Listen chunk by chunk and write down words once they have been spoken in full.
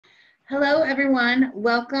Hello, everyone.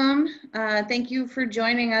 Welcome. Thank you for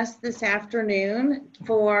joining us this afternoon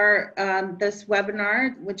for this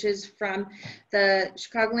webinar, which is from the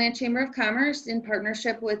Chicagoland Chamber of Commerce in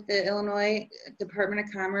partnership with the Illinois Department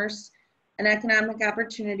of Commerce and Economic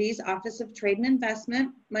Opportunities Office of Trade and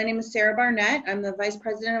Investment. My name is Sarah Barnett. I'm the Vice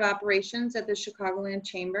President of Operations at the Chicagoland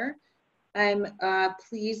Chamber. I'm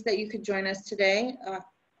pleased that you could join us today.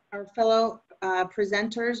 Our fellow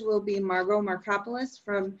presenters will be Margot Markopoulos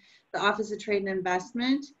from the Office of Trade and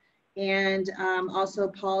Investment, and also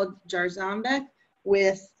Paul Jarzombek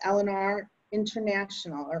with LR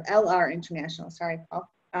International, sorry,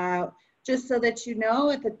 Paul. Just so that you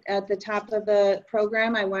know, at the top of the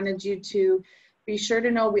program, I wanted you to be sure to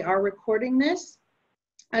know we are recording this,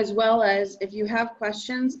 as well as if you have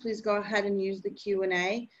questions, please go ahead and use the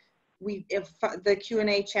Q&A. If the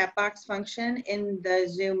Q&A chat box function in the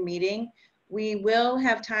Zoom meeting. We will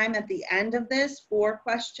have time at the end of this for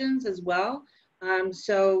questions as well.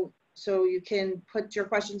 So you can put your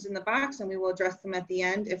questions in the box and we will address them at the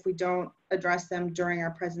end if we don't address them during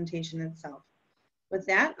our presentation itself. With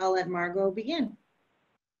that, I'll let Margot begin.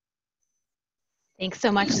 Thanks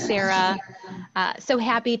so much, Sarah. So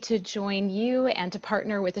happy to join you and to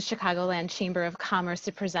partner with the Chicagoland Chamber of Commerce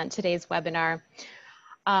to present today's webinar.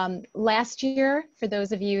 Last year, for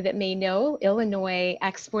those of you that may know, Illinois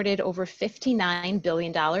exported over $59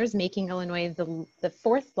 billion, making Illinois the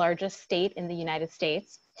fourth largest state in the United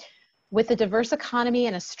States. With a diverse economy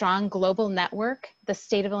and a strong global network, the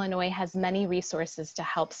state of Illinois has many resources to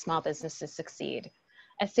help small businesses succeed.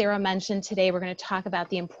 As Sarah mentioned, today we're going to talk about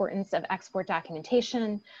the importance of export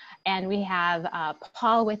documentation, and we have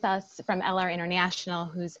Paul with us from LR International,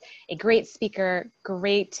 who's a great speaker,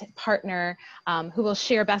 great partner, who will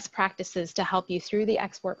share best practices to help you through the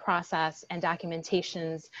export process and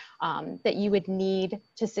documentations that you would need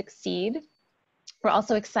to succeed. We're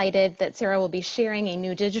also excited that Sarah will be sharing a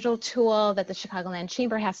new digital tool that the Chicagoland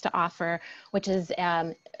Chamber has to offer, which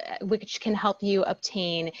can help you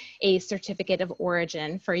obtain a certificate of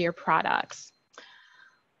origin for your products.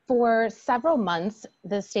 For several months,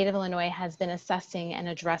 the state of Illinois has been assessing and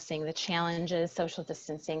addressing the challenges social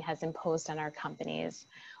distancing has imposed on our companies.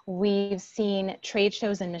 We've seen trade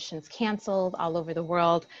shows and missions canceled all over the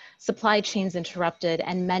world, supply chains interrupted,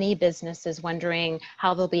 and many businesses wondering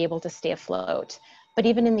how they'll be able to stay afloat. But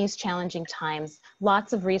even in these challenging times,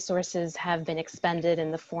 lots of resources have been expended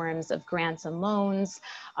in the forms of grants and loans,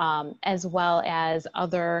 as well as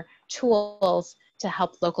other tools to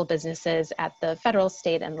help local businesses at the federal,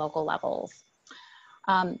 state, and local levels.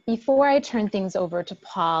 Before I turn things over to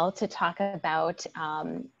Paul to talk about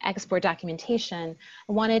export documentation,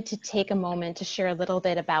 I wanted to take a moment to share a little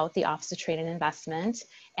bit about the Office of Trade and Investment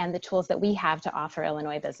and the tools that we have to offer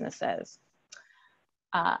Illinois businesses.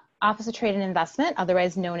 Office of Trade and Investment,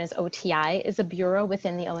 otherwise known as OTI, is a bureau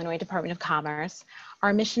within the Illinois Department of Commerce.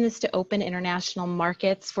 Our mission is to open international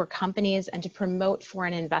markets for companies and to promote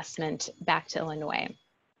foreign investment back to Illinois.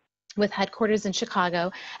 With headquarters in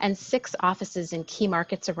Chicago and 6 offices in key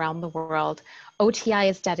markets around the world, OTI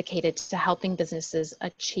is dedicated to helping businesses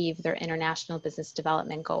achieve their international business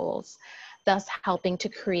development goals, thus helping to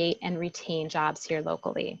create and retain jobs here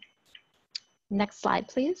locally. Next slide,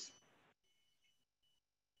 please.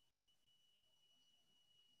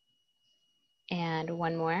 And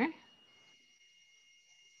one more.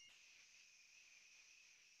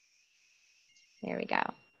 There we go.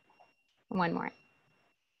 One more.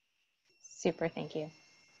 Super, thank you.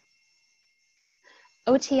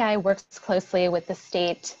 OTI works closely with the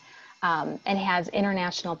state and has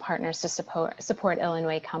international partners to support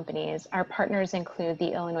Illinois companies. Our partners include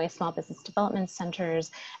the Illinois Small Business Development Centers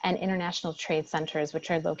and International Trade Centers, which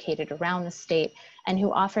are located around the state and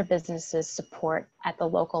who offer businesses support at the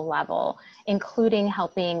local level, including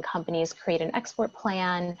helping companies create an export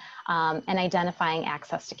plan and identifying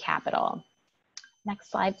access to capital. Next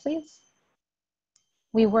slide, please.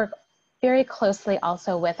 We work very closely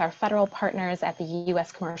also with our federal partners at the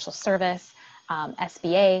U.S. Commercial Service,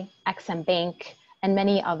 SBA, Ex-Im Bank, and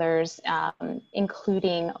many others,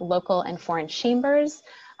 including local and foreign chambers,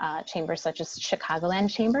 chambers such as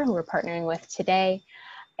Chicagoland Chamber, who we're partnering with today,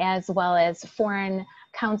 as well as foreign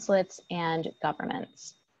consulates and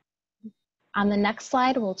governments. On the next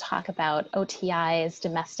slide, we'll talk about OTI's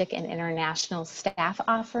domestic and international staff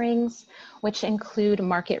offerings, which include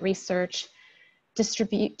market research,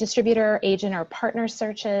 distributor, agent, or partner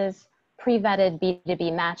searches, pre-vetted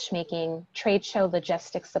B2B matchmaking, trade show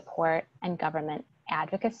logistics support, and government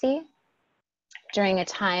advocacy. During a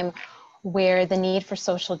time where the need for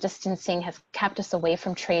social distancing has kept us away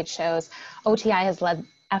from trade shows, OTI has led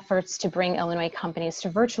efforts to bring Illinois companies to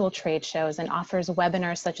virtual trade shows and offers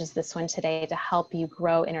webinars such as this one today to help you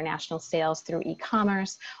grow international sales through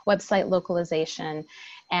e-commerce, website localization,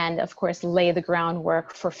 and of course, lay the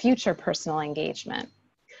groundwork for future personal engagement.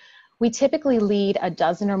 We typically lead a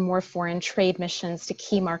dozen or more foreign trade missions to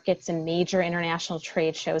key markets and major international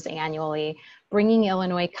trade shows annually, bringing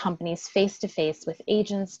Illinois companies face-to-face with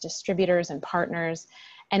agents, distributors, and partners.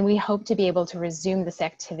 And we hope to be able to resume this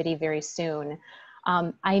activity very soon.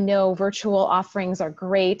 I know virtual offerings are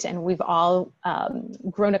great and we've all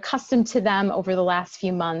grown accustomed to them over the last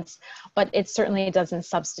few months, but it certainly doesn't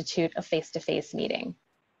substitute a face-to-face meeting.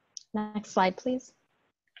 Next slide, please.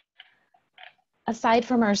 Aside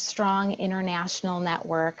from our strong international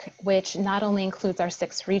network, which not only includes our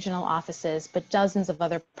 6 regional offices, but dozens of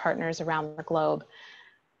other partners around the globe,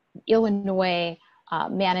 Illinois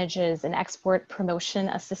manages an export promotion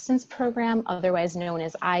assistance program, otherwise known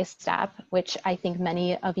as ISTEP, which I think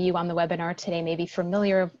many of you on the webinar today may be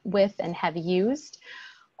familiar with and have used.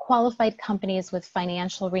 Qualified companies with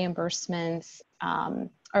financial reimbursements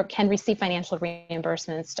or can receive financial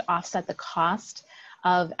reimbursements to offset the cost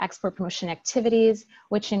of export promotion activities,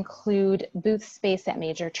 which include booth space at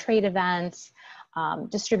major trade events,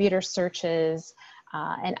 distributor searches,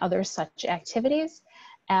 and other such activities.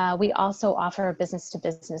 We also offer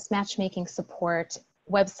business-to-business matchmaking support,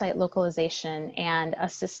 website localization, and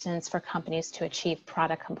assistance for companies to achieve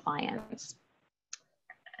product compliance.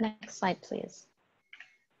 Next slide, please.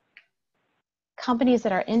 Companies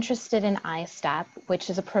that are interested in ISTEP, which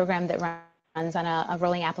is a program that runs on a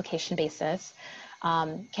rolling application basis,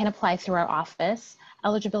 can apply through our office.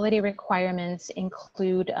 Eligibility requirements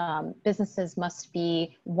include businesses must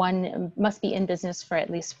be in business for at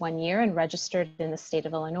least 1 year and registered in the state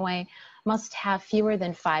of Illinois, must have fewer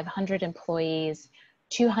than 500 employees,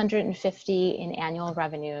 250 in annual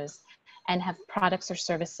revenues, and have products or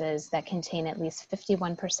services that contain at least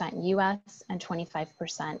 51% US and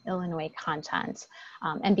 25% Illinois content,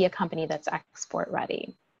 and be a company that's export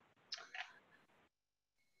ready.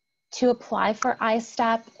 To apply for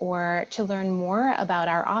ISTEP or to learn more about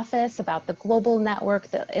our office, about the global network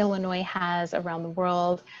that Illinois has around the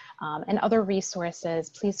world, and other resources,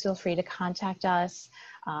 please feel free to contact us.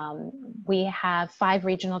 We have 5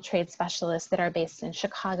 regional trade specialists that are based in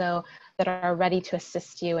Chicago that are ready to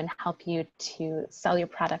assist you and help you to sell your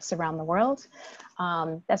products around the world.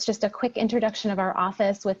 That's just a quick introduction of our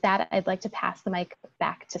office. With that, I'd like to pass the mic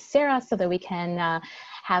back to Sarah so that we can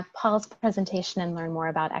have Paul's presentation and learn more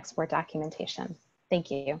about export documentation.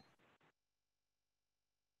 Thank you.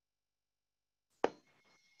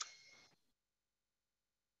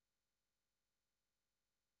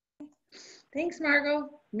 Thanks, Margot.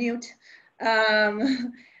 Mute.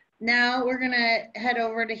 Now we're gonna head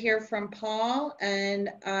over to hear from Paul,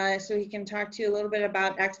 and so he can talk to you a little bit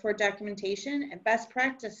about export documentation and best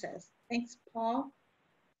practices. Thanks, Paul.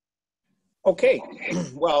 Okay,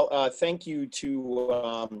 well, thank you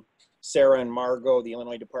to Sarah and Margot, the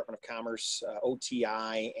Illinois Department of Commerce,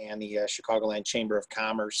 OTI, and the Chicagoland Chamber of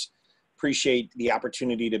Commerce. Appreciate the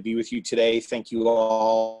opportunity to be with you today. Thank you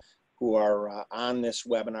all who are on this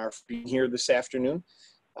webinar for being here this afternoon.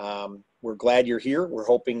 We're glad you're here. We're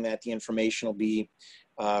hoping that the information will be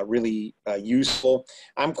really useful.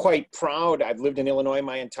 I'm quite proud. I've lived in Illinois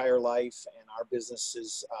my entire life, and our business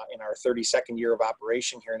is in our 32nd year of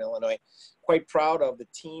operation here in Illinois. Quite proud of the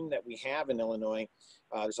team that we have in Illinois.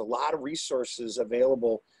 There's a lot of resources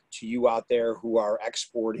available to you out there who are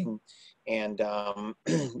exporting, and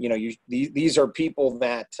you know, these are people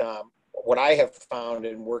that what I have found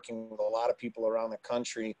in working with a lot of people around the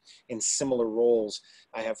country in similar roles,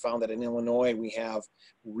 I have found that in Illinois, we have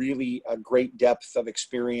really a great depth of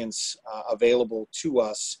experience available to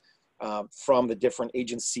us from the different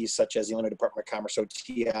agencies such as the Illinois Department of Commerce,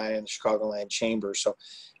 OTI, and the Chicagoland Chamber. So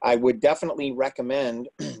I would definitely recommend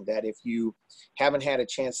that if you haven't had a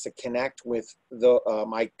chance to connect with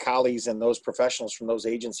my colleagues and those professionals from those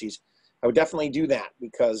agencies, I would definitely do that,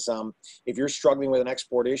 because if you're struggling with an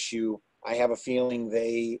export issue, I have a feeling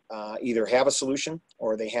they either have a solution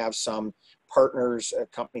or they have some partners,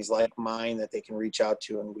 companies like mine that they can reach out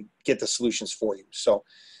to, and we get the solutions for you. So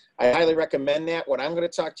I highly recommend that. What I'm going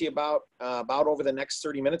to talk to you about over the next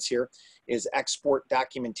 30 minutes here is export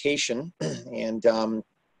documentation. And,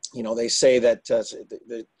 you know, they say that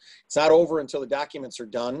it's not over until the documents are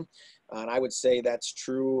done. And I would say that's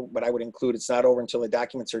true, but I would include it's not over until the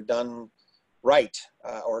documents are done right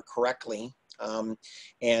or correctly.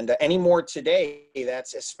 And anymore today,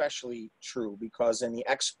 that's especially true, because in the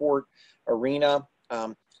export arena,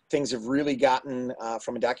 things have really gotten,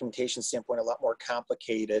 from a documentation standpoint, a lot more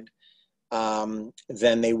complicated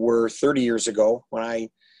than they were 30 years ago when I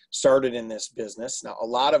started in this business. Now, a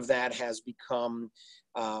lot of that has become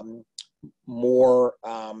more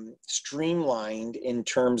streamlined in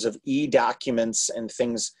terms of e-documents and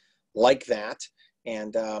things like that.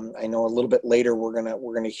 And I know a little bit later we're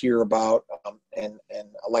gonna hear about an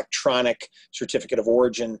electronic certificate of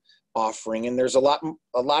origin offering, and there's a lot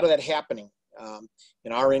of that happening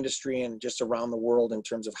in our industry and just around the world in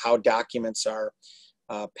terms of how documents are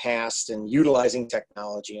passed and utilizing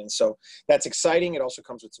technology. And so that's exciting. It also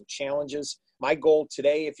comes with some challenges. My goal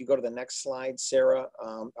today, if you go to the next slide, Sarah,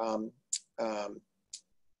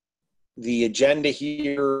 the agenda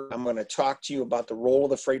here, I'm going to talk to you about the role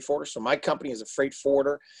of the freight forwarder. So my company is a freight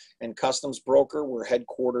forwarder and customs broker. We're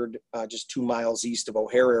headquartered just 2 miles east of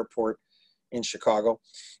O'Hare Airport in Chicago.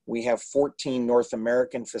 We have 14 North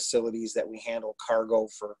American facilities that we handle cargo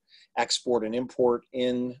for export and import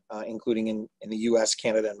in, including in the US,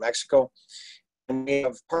 Canada, and Mexico. And we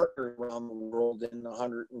have partners around the world in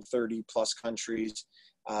 130 plus countries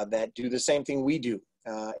that do the same thing we do,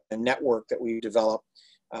 a network that we develop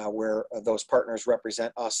where those partners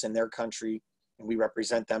represent us in their country and we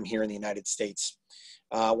represent them here in the United States.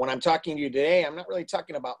 When I'm talking to you today, I'm not really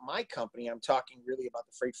talking about my company. I'm talking really about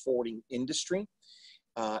the freight forwarding industry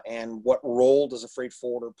and what role does a freight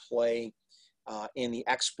forwarder play in the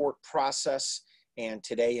export process. And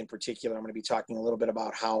today in particular, I'm going to be talking a little bit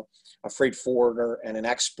about how a freight forwarder and an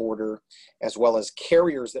exporter, as well as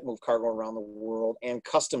carriers that move cargo around the world and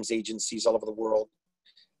customs agencies all over the world,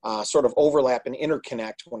 sort of overlap and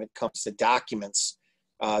interconnect when it comes to documents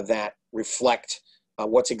that reflect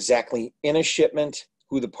what's exactly in a shipment,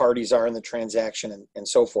 who the parties are in the transaction, and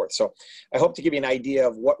so forth. So I hope to give you an idea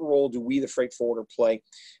of what role do we, the freight forwarder, play.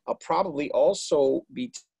 I'll probably also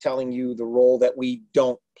be telling you the role that we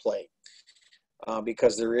don't play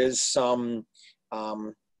because there is some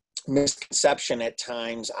misconception at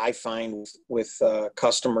times I find with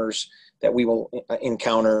customers that we will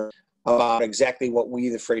encounter about exactly what we,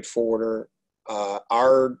 the freight forwarder,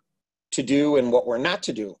 are to do and what we're not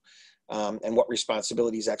to do, and what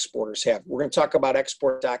responsibilities exporters have. We're going to talk about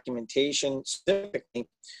export documentation, specifically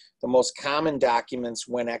the most common documents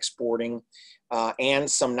when exporting, and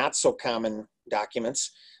some not so common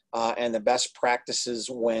documents, and the best practices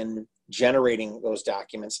when generating those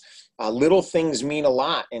documents. Little things mean a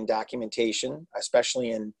lot in documentation,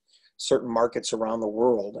 especially in certain markets around the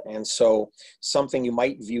world. And so something you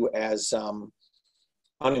might view as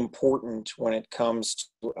unimportant when it comes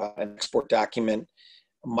to an export document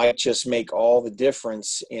might just make all the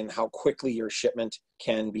difference in how quickly your shipment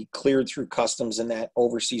can be cleared through customs in that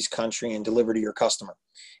overseas country and delivered to your customer.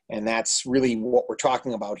 And that's really what we're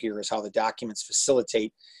talking about here, is how the documents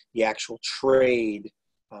facilitate the actual trade,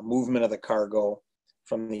 movement of the cargo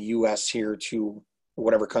from the US here to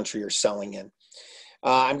whatever country you're selling in.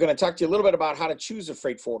 I'm going to talk to you a little bit about how to choose a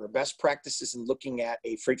freight forwarder, best practices in looking at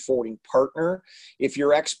a freight forwarding partner. If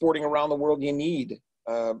you're exporting around the world, you need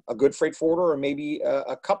a good freight forwarder or maybe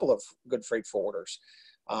a couple of good freight forwarders.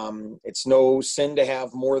 It's no sin to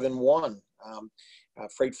have more than one.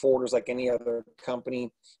 Freight forwarders, like any other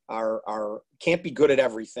company, can't be good at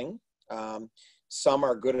everything. Some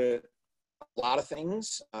are good at a lot of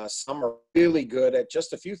things. Some are really good at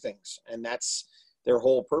just a few things, and that's their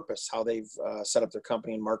whole purpose, how they've set up their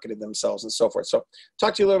company and marketed themselves and so forth. So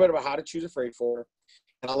talk to you a little bit about how to choose a freight forwarder,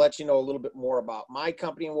 and I'll let you know a little bit more about my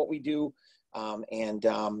company and what we do.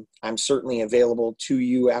 I'm certainly available to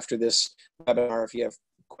you after this webinar if you have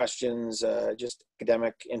questions, just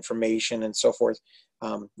academic information and so forth.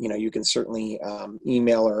 You can certainly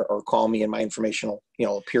email or call me, and my information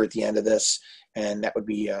will appear at the end of this, and that would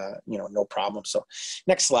be no problem. So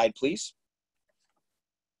next slide, please.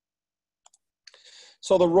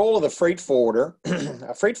 So the role of the freight forwarder,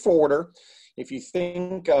 a freight forwarder, if you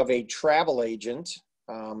think of a travel agent,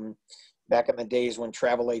 back in the days when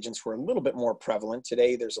travel agents were a little bit more prevalent.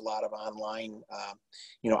 Today, there's a lot of online,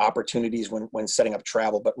 opportunities when setting up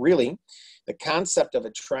travel. But really, the concept of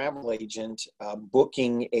a travel agent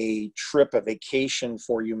booking a trip, a vacation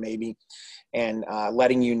for you maybe, and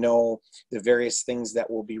letting you know the various things that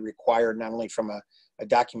will be required, not only from a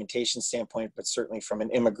documentation standpoint, but certainly from an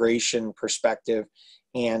immigration perspective,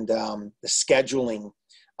 and the scheduling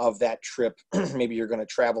of that trip. Maybe you're going to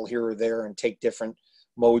travel here or there and take different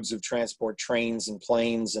modes of transport, trains and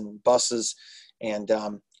planes and buses, and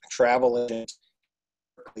a travel agent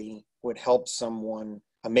would help someone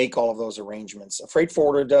make all of those arrangements. A freight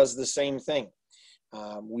forwarder does the same thing.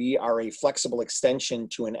 We are a flexible extension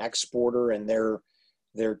to an exporter and their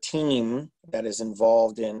their team that is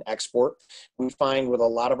involved in export. We find with a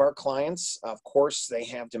lot of our clients, of course, they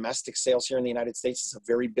have domestic sales here in the United States. It's a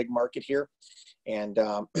very big market here. And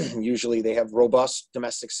usually they have robust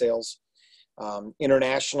domestic sales.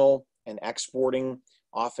 International and exporting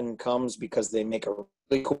often comes because they make a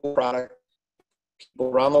really cool product. People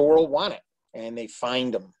around the world want it, and they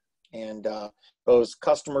find them. And those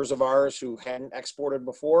customers of ours who hadn't exported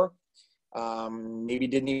before, maybe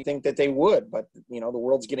didn't even think that they would, but the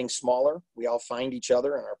world's getting smaller. We all find each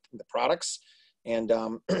other in the products, and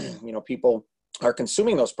people are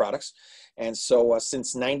consuming those products. And so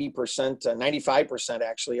since 90%, 95%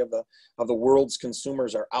 actually of the world's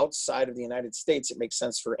consumers are outside of the United States, it makes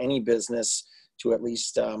sense for any business to at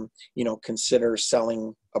least consider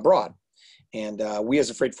selling abroad. And we as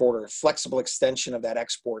a freight forwarder, a flexible extension of that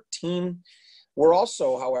export team. We're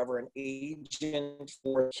also, however, an agent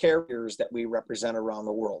for carriers that we represent around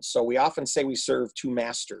the world. So we often say we serve two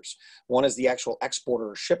masters. One is the actual exporter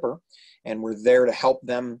or shipper, and we're there to help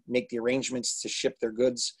them make the arrangements to ship their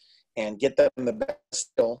goods and get them the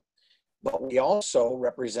best deal. But we also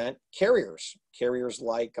represent carriers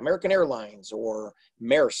like American Airlines or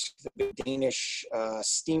Maersk, the Danish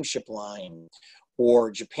steamship line,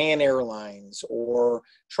 or Japan Airlines, or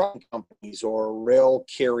trucking companies, or rail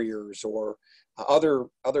carriers, or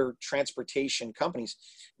other transportation companies.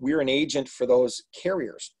 We're an agent for those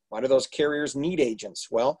carriers. Why do those carriers need agents?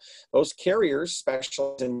 Well, those carriers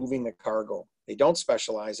specialize in moving the cargo. They don't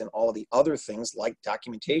specialize in all of the other things like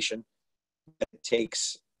documentation that it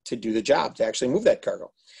takes to do the job, to actually move that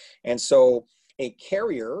cargo. And so a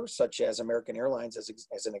carrier, such as American Airlines,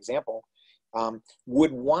 as an example,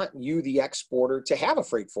 would want you, the exporter, to have a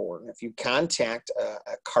freight forwarder. If you contact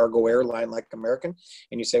a cargo airline like American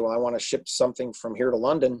and you say, well, I want to ship something from here to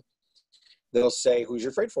London, they'll say, who's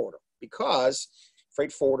your freight forwarder? Because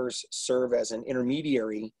freight forwarders serve as an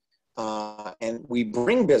intermediary, and we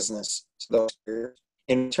bring business to those carriers.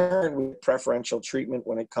 In turn, we have preferential treatment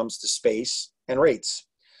when it comes to space and rates.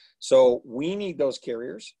 So we need those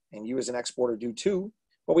carriers, and you as an exporter do too,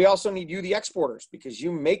 but we also need you, the exporters, because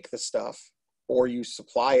you make the stuff, or you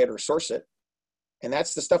supply it or source it, and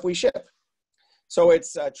that's the stuff we ship. So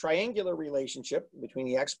it's a triangular relationship between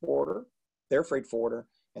the exporter, their freight forwarder,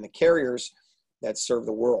 and the carriers that serve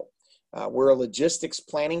the world. We're a logistics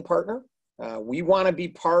planning partner. We want to be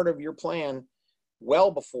part of your plan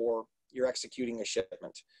well before you're executing a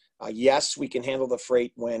shipment. Yes, we can handle the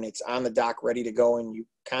freight when it's on the dock ready to go and you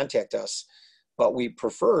contact us, but we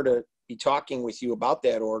prefer to be talking with you about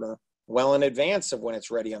that order well in advance of when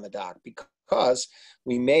it's ready on the dock, because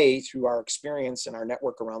we may, through our experience and our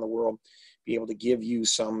network around the world, be able to give you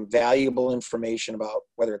some valuable information about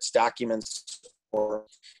whether it's documents or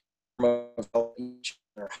how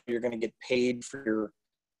you're going to get paid for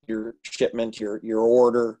your shipment, your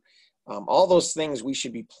order. All those things we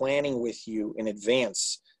should be planning with you in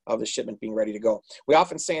advance of the shipment being ready to go. We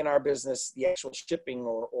often say in our business, the actual shipping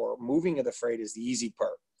or moving of the freight is the easy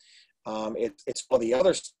part. It's all the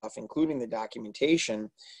other stuff, including the documentation,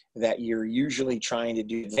 that you're usually trying to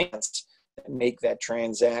do in advance that make that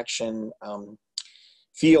transaction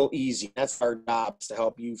feel easy. That's our job, is to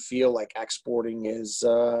help you feel like exporting is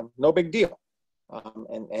no big deal.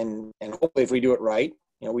 And hopefully if we do it right,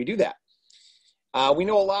 we do that. We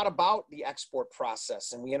know a lot about the export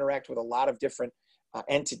process, and we interact with a lot of different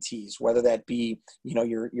entities, whether that be,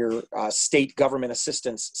 your state government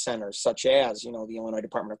assistance centers, such as, the Illinois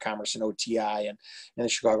Department of Commerce and OTI and the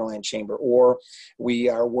Chicagoland Chamber, or we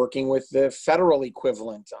are working with the federal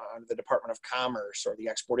equivalent, the Department of Commerce or the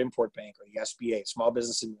Export-Import Bank or the SBA, Small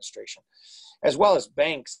Business Administration, as well as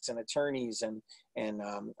banks and attorneys and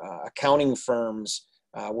accounting firms.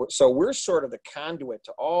 So we're sort of the conduit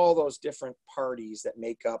to all those different parties that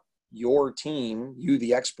make up your team, you,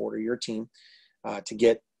 the exporter, your team, to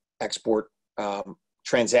get export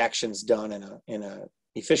transactions done in a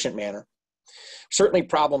efficient manner. Certainly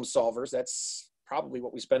problem solvers. That's probably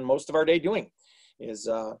what we spend most of our day doing, is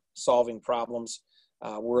solving problems.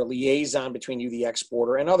 We're a liaison between you, the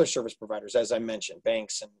exporter, and other service providers, as I mentioned,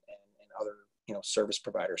 banks and other service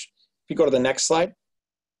providers. If you go to the next slide.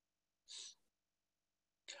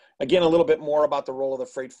 Again, a little bit more about the role of the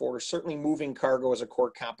freight forwarder. Certainly moving cargo is a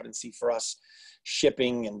core competency for us.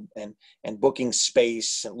 Shipping and booking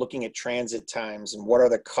space and looking at transit times and what are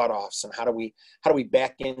the cutoffs and how do we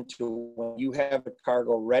back into when you have the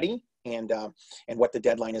cargo ready and what the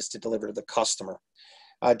deadline is to deliver to the customer.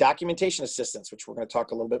 Documentation assistance, which we're going to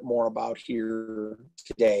talk a little bit more about here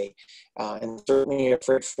today. And certainly a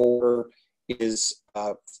freight forwarder is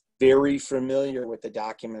very familiar with the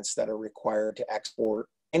documents that are required to export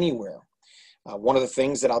anywhere. One of the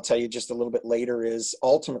things that I'll tell you just a little bit later is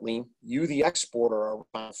ultimately you, the exporter, are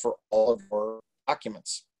responsible for all of your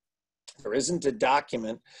documents. There isn't a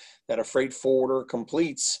document that a freight forwarder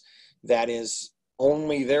completes that is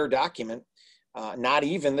only their document, not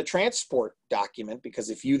even the transport document, because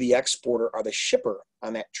if you, the exporter, are the shipper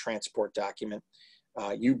on that transport document,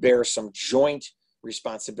 you bear some joint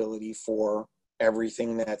responsibility for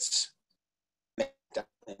everything that's,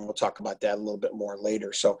 and we'll talk about that a little bit more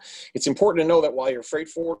later. So it's important to know that while your freight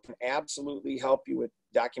forwarder can absolutely help you with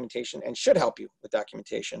documentation and should help you with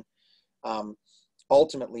documentation,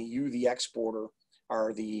 ultimately you, the exporter,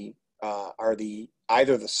 are the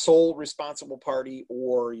either the sole responsible party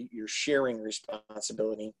or you're sharing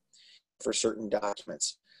responsibility for certain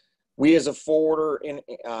documents. We as a forwarder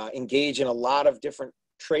engage in a lot of different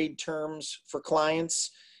trade terms for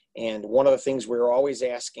clients. And one of the things we're always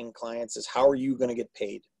asking clients is, how are you going to get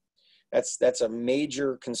paid? That's a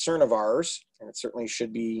major concern of ours, and it certainly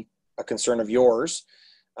should be a concern of yours.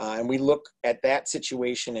 And we look at that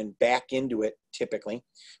situation and back into it typically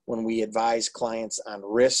when we advise clients on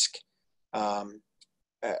risk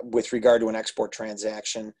with regard to an export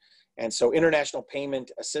transaction. And so international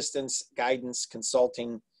payment assistance, guidance,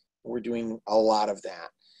 consulting, we're doing a lot of that.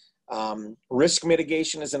 Risk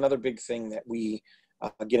mitigation is another big thing that we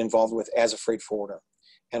get involved with as a freight forwarder,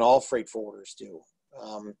 and all freight forwarders do.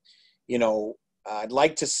 I'd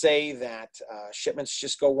like to say that shipments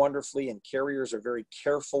just go wonderfully and carriers are very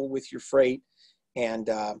careful with your freight, and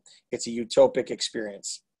it's a utopic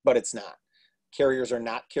experience, but it's not. Carriers are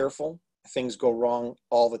not careful. Things go wrong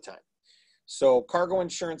all the time. So cargo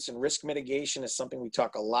insurance and risk mitigation is something we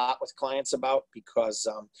talk a lot with clients about, because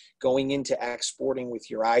going into exporting with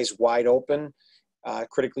your eyes wide open,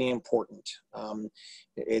 critically important.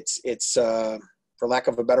 It's for lack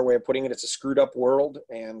of a better way of putting it, it's a screwed up world,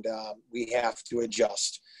 and we have to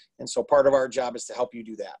adjust. And so part of our job is to help you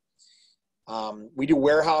do that. We do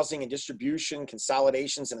warehousing and distribution,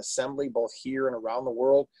 consolidations and assembly, both here and around the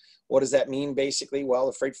world. What does that mean basically? Well,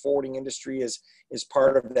 the freight forwarding industry is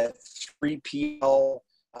part of that 3PL.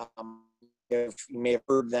 If you may have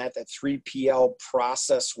heard that 3PL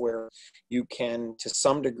process where you can, to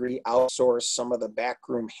some degree, outsource some of the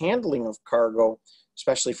backroom handling of cargo,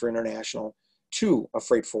 especially for international, to a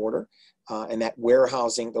freight forwarder. And that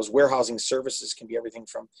warehousing, those warehousing services can be everything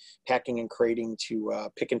from packing and crating to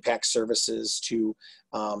pick and pack services to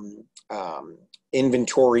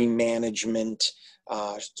inventory management,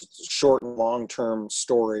 short and long-term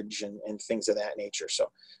storage and things of that nature.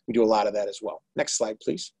 So we do a lot of that as well. Next slide,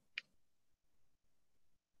 please.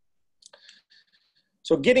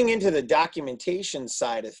 So getting into the documentation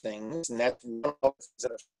side of things, and that's one of the things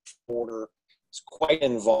that a forwarder is quite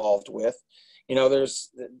involved with. There's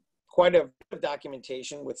quite a bit of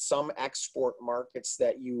documentation with some export markets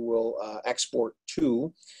that you will export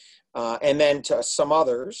to. And then to some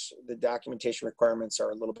others, the documentation requirements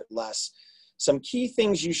are a little bit less. Some key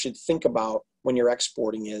things you should think about when you're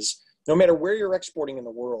exporting is, no matter where you're exporting in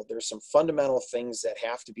the world, there's some fundamental things that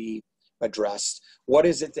have to be addressed. What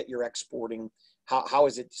is it that you're exporting? How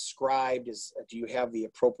is it described? Do you have the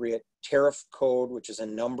appropriate tariff code, which is a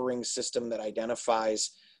numbering system that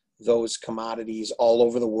identifies those commodities all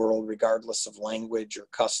over the world, regardless of language or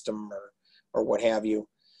custom or what have you?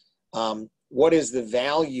 What is the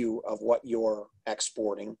value of what you're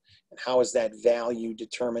exporting, and how is that value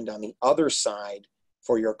determined on the other side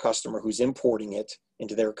for your customer who's importing it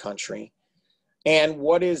into their country? And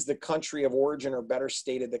what is the country of origin, or better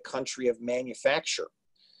stated, the country of manufacture?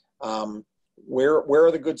 Where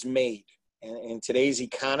are the goods made? And in today's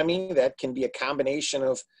economy, that can be a combination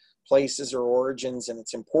of places or origins, and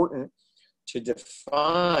it's important to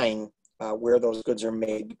define where those goods are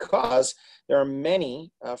made, because there are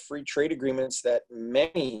many free trade agreements that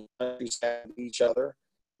many countries have with each other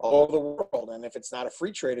all over the world. And if it's not a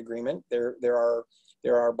free trade agreement, there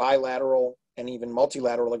are bilateral and even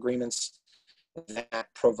multilateral agreements that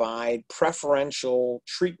provide preferential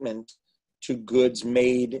treatment to goods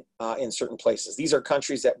made in certain places. These are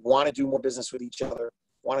countries that want to do more business with each other,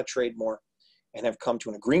 want to trade more, and have come to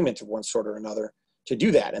an agreement of one sort or another to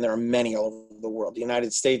do that. And there are many all over the world. The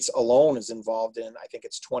United States alone is involved in, I think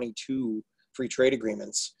it's 22 free trade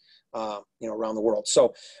agreements, around the world.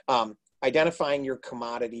 So identifying your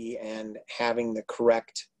commodity and having the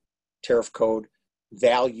correct tariff code,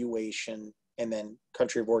 valuation, and then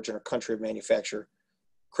country of origin or country of manufacture,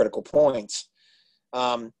 critical points.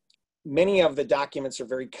 Many of the documents are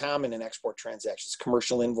very common in export transactions: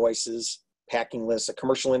 commercial invoices, packing lists. A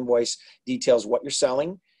commercial invoice details what you're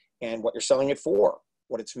selling and what you're selling it for,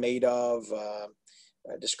 what it's made of.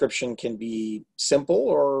 A description can be simple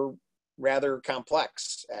or rather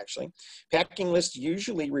complex, actually. Packing list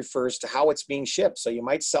usually refers to how it's being shipped. So you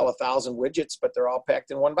might sell 1,000 widgets, but they're all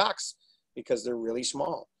packed in one box because they're really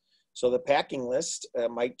small. So the packing list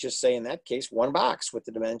might just say, in that case, one box with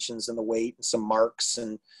the dimensions and the weight and some marks,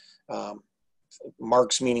 and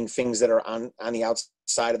marks meaning things that are on the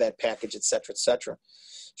outside of that package, et cetera, et cetera.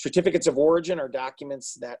 Certificates of origin are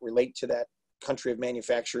documents that relate to that country of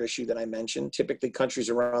manufacture issue that I mentioned. Typically, countries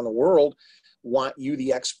around the world want you,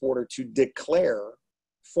 the exporter, to declare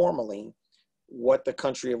formally what the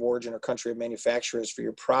country of origin or country of manufacture is for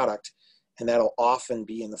your product. And that'll often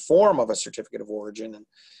be in the form of a certificate of origin. And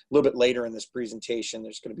a little bit later in this presentation,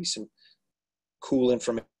 there's going to be some cool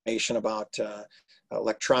information about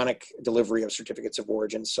electronic delivery of certificates of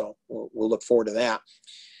origin. So we'll look forward to that.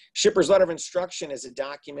 Shipper's letter of instruction is a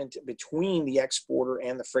document between the exporter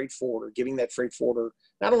and the freight forwarder, giving that freight forwarder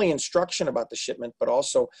not only instruction about the shipment, but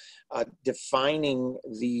also defining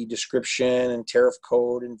the description and tariff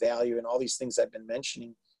code and value and all these things I've been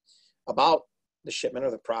mentioning about the shipment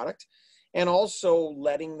or the product. And also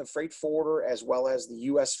letting the freight forwarder as well as the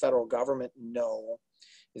U.S. federal government know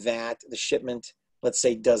that the shipment, let's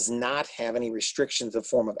say, does not have any restrictions in the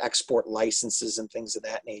form of export licenses and things of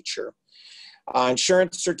that nature.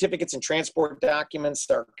 Insurance certificates and transport documents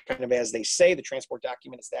are kind of as they say. The transport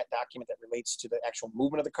document is that document that relates to the actual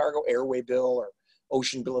movement of the cargo, airway bill or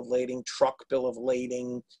ocean bill of lading, truck bill of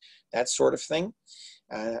lading, that sort of thing.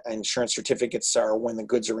 Insurance certificates are when the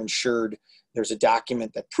goods are insured. There's a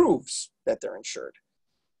document that proves that they're insured.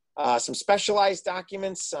 Some specialized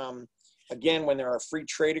documents, again, when there are free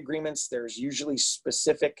trade agreements, there's usually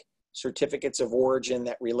specific certificates of origin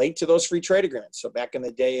that relate to those free trade agreements. So back in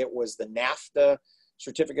the day, it was the NAFTA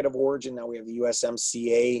certificate of origin. Now we have the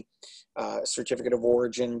USMCA certificate of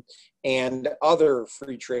origin, and other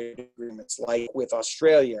free trade agreements like with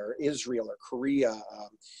Australia or Israel or Korea.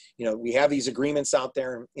 You know, we have these agreements out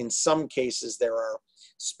there. In some cases, there are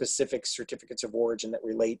specific certificates of origin that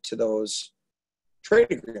relate to those trade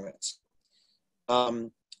agreements.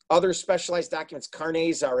 Other specialized documents,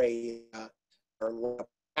 carnets are a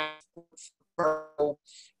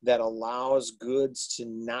that allows goods to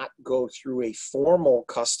not go through a formal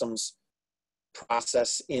customs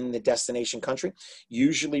process in the destination country,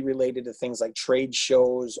 usually related to things like trade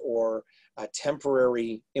shows or a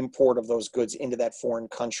temporary import of those goods into that foreign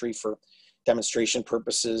country for demonstration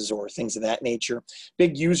purposes or things of that nature.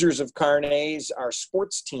 Big users of carnets are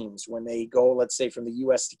sports teams. When they go, let's say, from the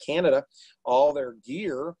US to Canada, all their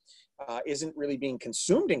gear isn't really being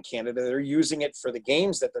consumed in Canada. They're using it for the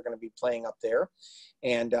games that they're going to be playing up there.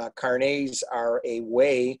 And carnets are a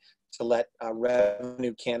way to let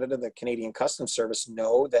Revenue Canada, the Canadian Customs Service,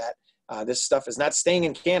 know that this stuff is not staying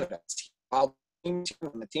in Canada. While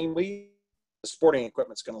the team leaves, the sporting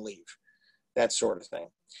equipment's going to leave, that sort of thing.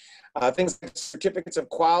 Things like certificates of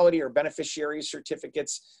quality or beneficiary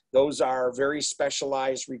certificates, those are very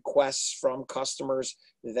specialized requests from customers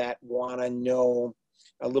that want to know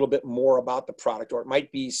a little bit more about the product, or it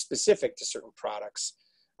might be specific to certain products.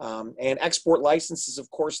 And export licenses, of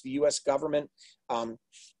course, the US government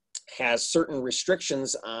has certain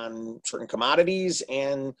restrictions on certain commodities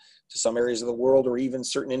and to some areas of the world, or even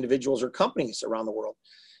certain individuals or companies around the world.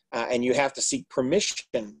 And you have to seek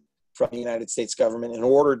permission from the United States government in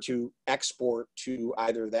order to export to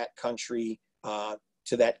either that country,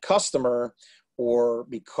 to that customer, or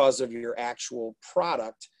because of your actual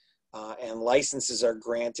product. And licenses are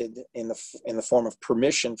granted in the form of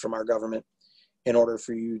permission from our government in order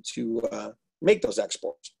for you to make those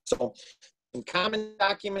exports. So some common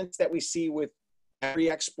documents that we see with every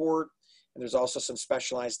export, and there's also some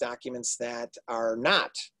specialized documents that are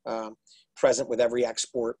not present with every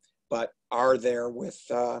export, but are there with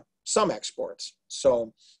some exports.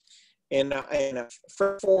 So in a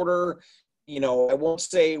freight forwarder, you know, I won't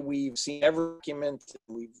say we've seen every document,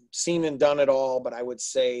 we've seen and done it all, but I would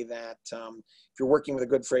say that if you're working with a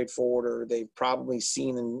good freight forwarder, they've probably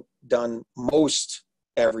seen and done most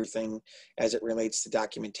everything as it relates to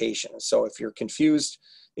documentation. So if you're confused,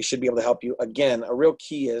 they should be able to help you. Again, a real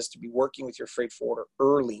key is to be working with your freight forwarder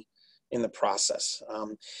early in the process.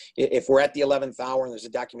 If we're at the 11th hour and there's a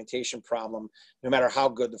documentation problem, no matter how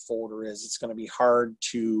good the forwarder is, it's going to be hard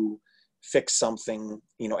to fix something,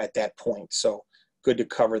 you know, at that point. So good to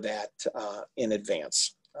cover that in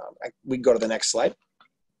advance. We can go to the next slide.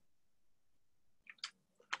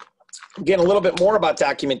 Again, a little bit more about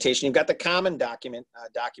documentation. You've got the common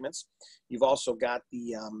documents. You've also got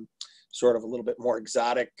the sort of a little bit more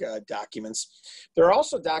exotic documents. There are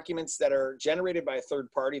also documents that are generated by a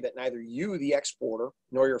third party that neither you, the exporter,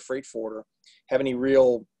 nor your freight forwarder have any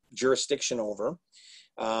real jurisdiction over.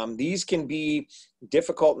 These can be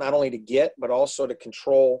difficult not only to get, but also to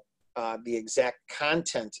control the exact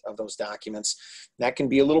content of those documents. That can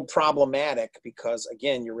be a little problematic because,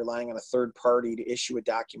 again, you're relying on a third party to issue a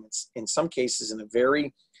document, in some cases in a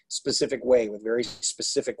very specific way with very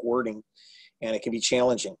specific wording, and it can be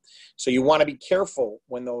challenging. So you want to be careful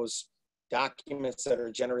when those documents that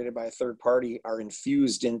are generated by a third party are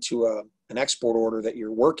infused into an export order that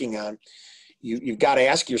you're working on. You've got to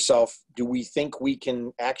ask yourself, do we think we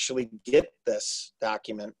can actually get this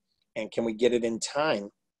document, and can we get it in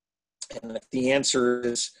time? And if the answer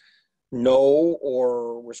is no,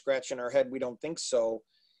 or we're scratching our head, we don't think so,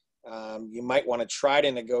 you might want to try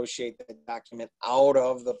to negotiate the document out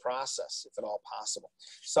of the process, if at all possible.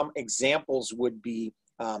 Some examples would be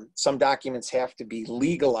some documents have to be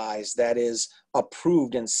legalized, that is,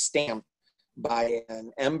 approved and stamped by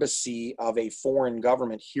an embassy of a foreign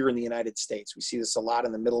government here in the United States. We see this a lot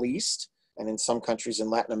in the Middle East and in some countries in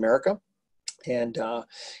Latin America. And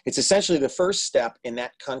it's essentially the first step in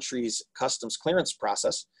that country's customs clearance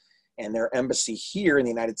process. And their embassy here in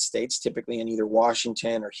the United States, typically in either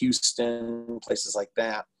Washington or Houston, places like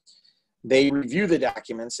that, they review the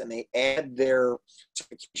documents and they add their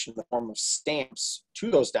certification in the form of stamps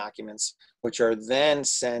to those documents, which are then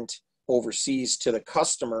sent overseas to the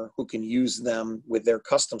customer, who can use them with their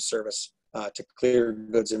customs service to clear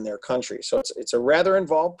goods in their country. So it's a rather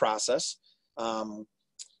involved process.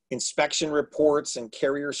 Inspection reports and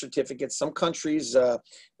carrier certificates. Some countries, a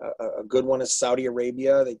good one is Saudi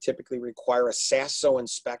Arabia. They typically require a SASO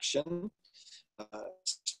inspection.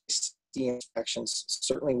 Inspections,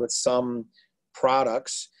 certainly with some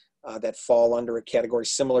products that fall under a category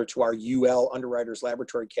similar to our UL Underwriters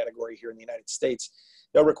Laboratory category here in the United States.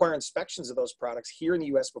 They'll require inspections of those products here in the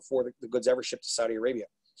US before the goods ever ship to Saudi Arabia.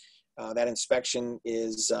 That inspection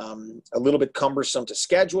is a little bit cumbersome to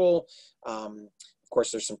schedule. Of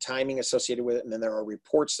course, there's some timing associated with it, and then there are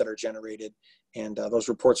reports that are generated, and those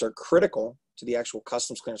reports are critical to the actual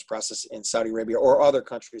customs clearance process in Saudi Arabia or other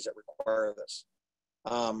countries that require this.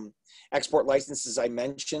 Export licenses, I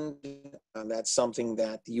mentioned, that's something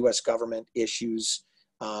that the U.S. government issues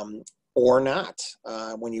or not.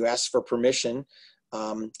 When you ask for permission,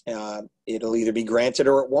 it'll either be granted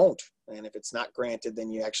or it won't. And if it's not granted, then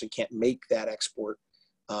you actually can't make that export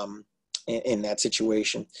in that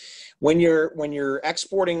situation. When you're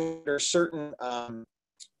exporting under certain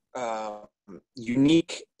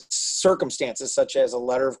unique circumstances, such as a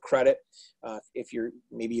letter of credit, if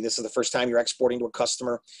maybe this is the first time you're exporting to a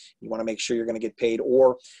customer, you want to make sure you're going to get paid,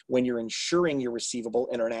 or when you're insuring your receivable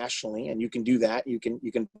internationally, and you can do that. You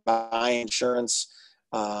can buy insurance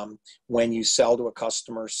when you sell to a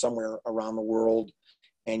customer somewhere around the world,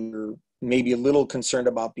 and you're maybe a little concerned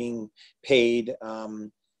about being paid.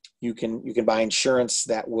 You can buy insurance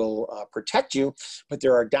that will protect you, but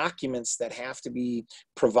there are documents that have to be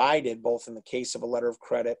provided, both in the case of a letter of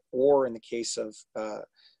credit or in the case of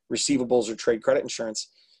receivables or trade credit insurance.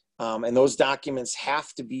 And those documents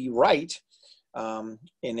have to be right. And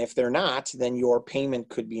if they're not, then your payment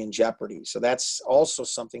could be in jeopardy. So that's also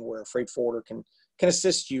something where a freight forwarder can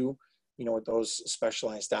assist you, with those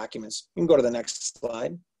specialized documents. You can go to the next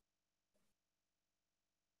slide.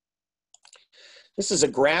 This is a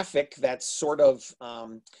graphic that sort of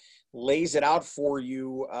lays it out for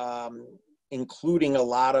you, including a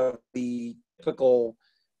lot of the typical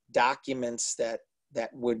documents that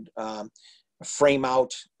would frame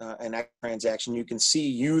out an transaction. You can see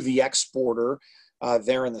you, the exporter,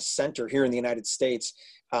 there in the center here in the United States,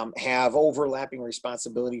 have overlapping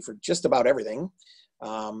responsibility for just about everything.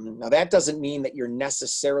 Now, that doesn't mean that you're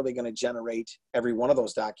necessarily going to generate every one of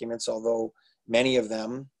those documents, although many of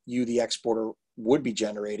them you, the exporter, would be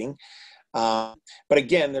generating. But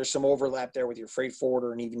again, there's some overlap there with your freight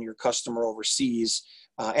forwarder and even your customer overseas.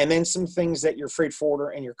 And then some things that your freight forwarder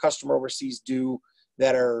and your customer overseas do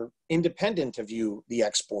that are independent of you, the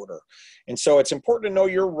exporter. And so it's important to know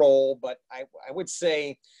your role, but I would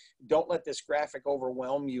say don't let this graphic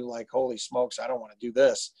overwhelm you like, holy smokes, I don't want to do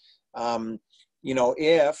this.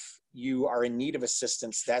 If you are in need of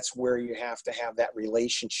assistance, that's where you have to have that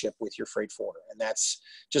relationship with your freight forwarder. And that's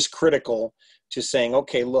just critical to saying,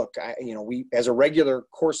 okay, look, we, as a regular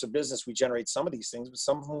course of business, we generate some of these things, but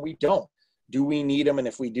some of them we don't. Do we need them? And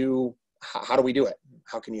if we do, how do we do it?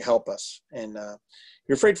 How can you help us? And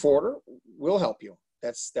your freight forwarder will help you.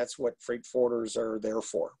 That's what freight forwarders are there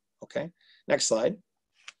for. Okay, next slide.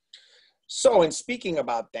 So in speaking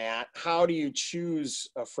about that, how do you choose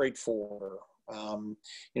a freight forwarder?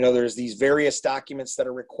 There's these various documents that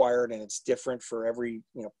are required, and it's different for every,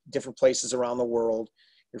 different places around the world.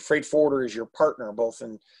 Your freight forwarder is your partner, both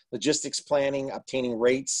in logistics planning, obtaining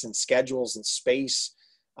rates and schedules and space,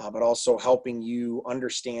 but also helping you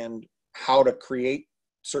understand how to create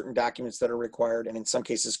certain documents that are required, and in some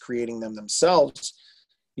cases creating them themselves,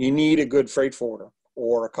 you need a good freight forwarder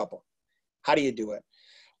or a couple. How do you do it?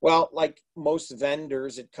 Well, like most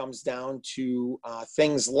vendors, it comes down to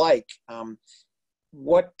things like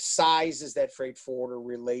what size is that freight forwarder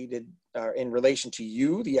related in relation to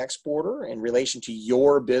you, the exporter, in relation to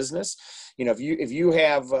your business. You know, if you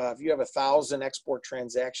have 1,000 export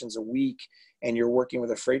transactions a week and you're working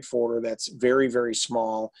with a freight forwarder that's very, very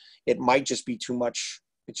small, it might just be too much.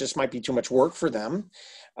 It just might be too much work for them.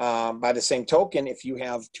 By the same token, if you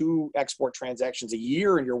have 2 export transactions a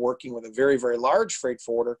year and you're working with a very, very large freight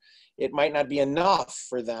forwarder, it might not be enough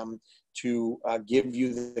for them to give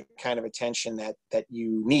you the kind of attention that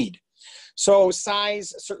you need. So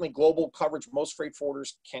size, certainly global coverage. Most freight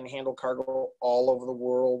forwarders can handle cargo all over the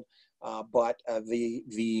world, but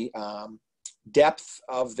the depth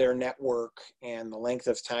of their network and the length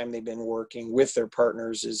of time they've been working with their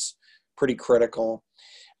partners is pretty critical.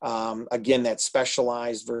 Again, that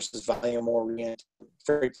specialized versus volume oriented.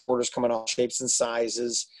 Freight forwarders come in all shapes and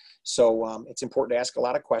sizes. So it's important to ask a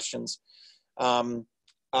lot of questions.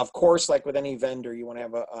 Of course, like with any vendor, you want to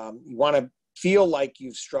have you want to feel like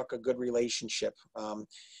you've struck a good relationship.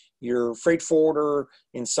 Your freight forwarder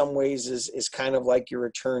in some ways is kind of like your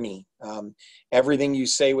attorney. Everything you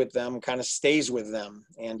say with them kind of stays with them,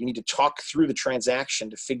 and you need to talk through the transaction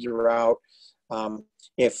to figure out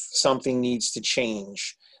if something needs to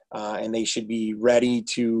change, and they should be ready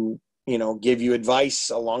to, give you advice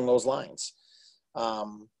along those lines.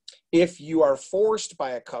 If you are forced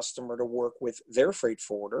by a customer to work with their freight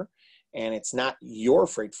forwarder and it's not your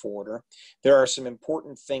freight forwarder, there are some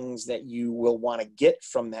important things that you will want to get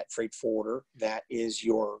from that freight forwarder that is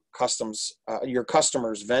your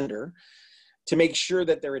customer's vendor, to make sure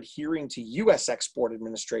that they're adhering to U.S. Export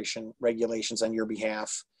Administration regulations on your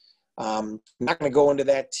behalf. I'm not going to go into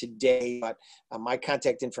that today, but my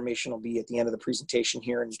contact information will be at the end of the presentation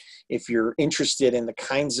here. And if you're interested in the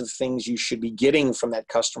kinds of things you should be getting from that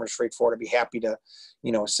customer's freight forwarder, I'd be happy to,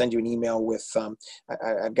 send you an email with,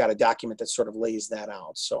 I've got a document that sort of lays that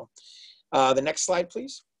out. So the next slide,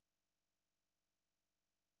 please.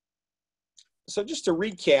 So just to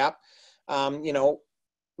recap,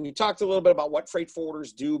 we talked a little bit about what freight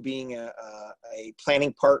forwarders do, being a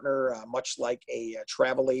planning partner, much like a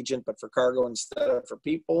travel agent, but for cargo instead of for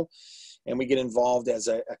people. And we get involved as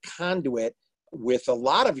a conduit with a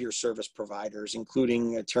lot of your service providers,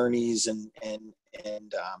 including attorneys and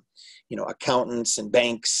accountants and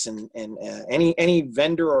banks and any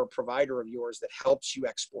vendor or provider of yours that helps you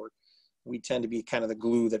export. We tend to be kind of the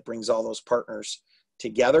glue that brings all those partners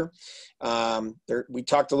together. We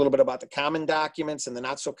talked a little bit about the common documents and the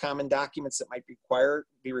not so common documents that might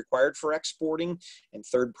be required for exporting, and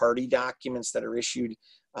third-party documents that are issued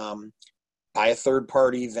by a third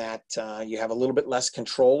party that you have a little bit less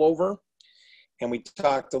control over. And we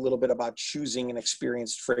talked a little bit about choosing an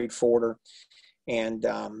experienced freight forwarder and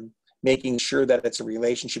making sure that it's a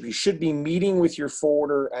relationship. You should be meeting with your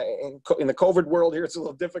forwarder. In the COVID world here, it's a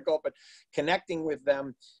little difficult, but connecting with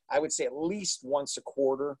them, I would say at least once a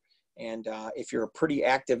quarter. And if you're a pretty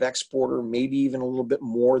active exporter, maybe even a little bit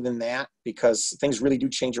more than that, because things really do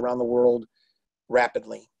change around the world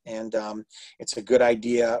rapidly. And it's a good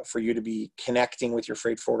idea for you to be connecting with your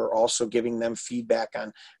freight forwarder, also giving them feedback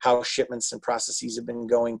on how shipments and processes have been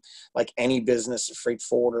going. Like any business, a freight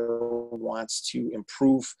forwarder wants to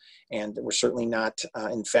improve, and we're certainly not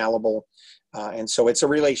infallible. And so it's a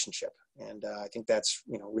relationship. And I think that's,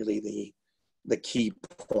 really the key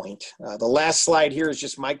point. The last slide here is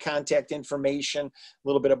just my contact information, a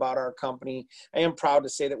little bit about our company. I am proud to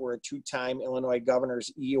say that we're a 2-time Illinois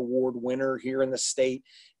Governor's E Award winner here in the state,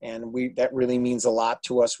 and that really means a lot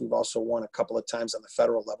to us. We've also won a couple of times on the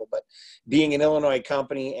federal level, but being an Illinois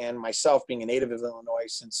company and myself being a native of Illinois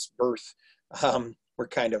since birth, we're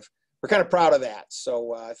kind of proud of that.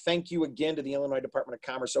 So thank you again to the Illinois Department of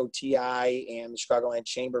Commerce, OTI, and the Chicagoland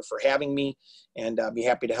Chamber for having me, and I'll be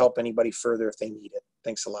happy to help anybody further if they need it.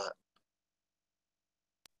 Thanks a lot.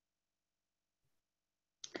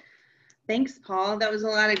 Thanks, Paul. That was a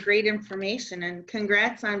lot of great information, and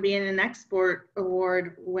congrats on being an export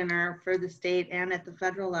award winner for the state and at the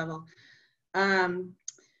federal level.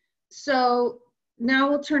 So now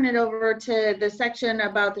we'll turn it over to the section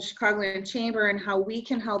about the Chicagoland Chamber and how we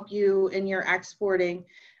can help you in your exporting.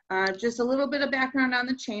 Just a little bit of background on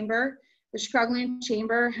the Chamber. The Chicagoland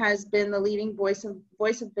Chamber has been the leading voice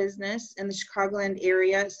of business in the Chicagoland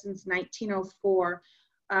area since 1904.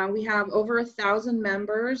 We have over 1,000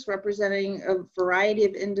 members representing a variety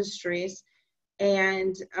of industries,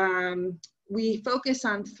 and we focus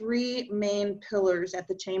on three main pillars at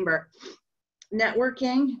the chamber.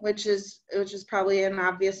 Networking, which is probably an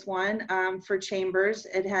obvious one for chambers.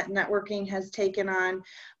 Networking has taken on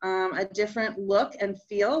a different look and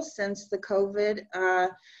feel since the COVID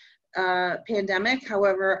pandemic.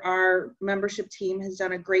 However, our membership team has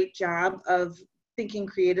done a great job of thinking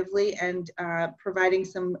creatively and providing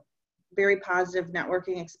some very positive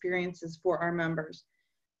networking experiences for our members.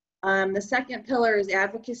 The second pillar is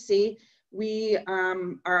advocacy. We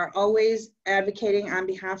are always advocating on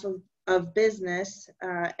behalf of business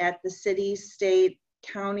at the city, state,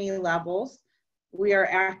 county levels. We are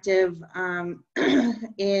active at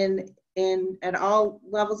all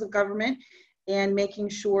levels of government and making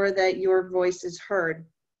sure that your voice is heard.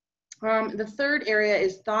 The third area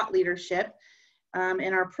is thought leadership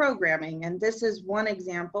in our programming, and this is one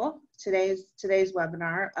example, today's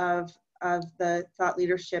webinar of the thought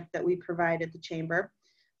leadership that we provide at the chamber.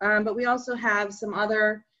 But we also have some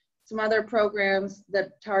other programs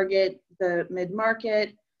that target the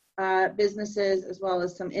mid-market businesses, as well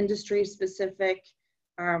as some industry-specific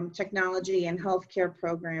technology and healthcare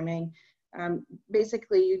programming.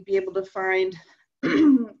 Basically, you'd be able to find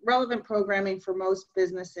relevant programming for most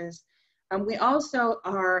businesses. We also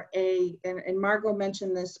are and Margot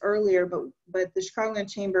mentioned this earlier, but the Chicagoland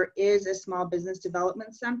Chamber is a small business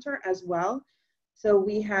development center as well. So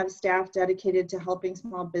we have staff dedicated to helping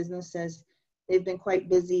small businesses. They've been quite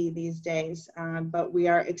busy these days, but we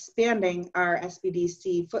are expanding our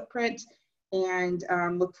SBDC footprint and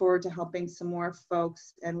look forward to helping some more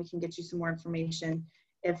folks, and we can get you some more information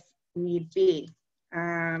if need be.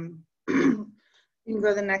 You can go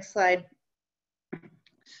to the next slide.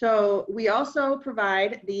 So we also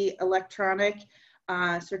provide the electronic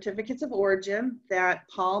certificates of origin that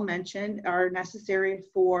Paul mentioned are necessary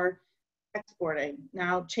for exporting.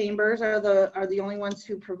 Now, chambers are the only ones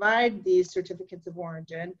who provide these certificates of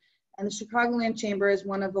origin, and the Chicagoland Chamber is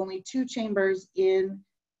one of only 2 chambers in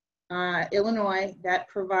Illinois that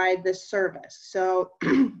provide this service. So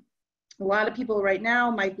a lot of people right now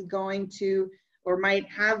might be going to, or might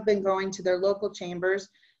have been going to their local chambers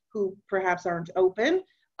who perhaps aren't open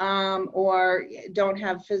or don't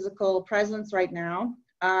have physical presence right now.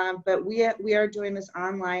 But we are doing this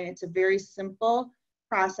online. It's a very simple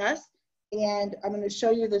process. And I'm going to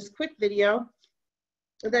show you this quick video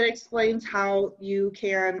that explains how you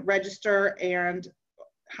can register and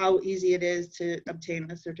how easy it is to obtain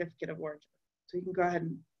a certificate of origin. So you can go ahead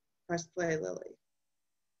and press play, Lily.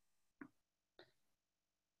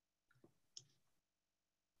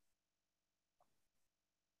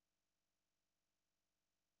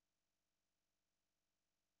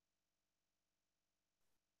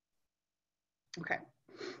 Okay.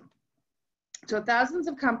 So thousands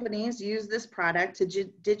of companies use this product to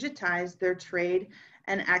digitize their trade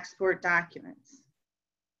and export documents.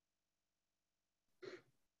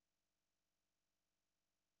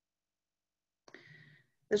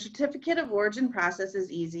 The certificate of origin process is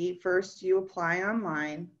easy. First, you apply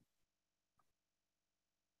online,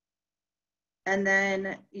 and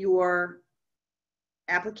then your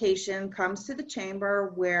application comes to the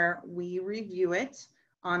chamber where we review it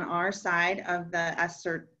on our side of the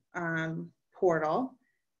SCERT portal,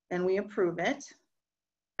 and we approve it.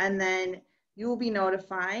 And then you will be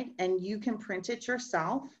notified, and you can print it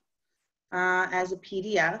yourself as a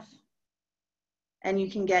PDF, and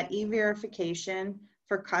you can get e-verification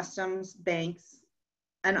for customs, banks,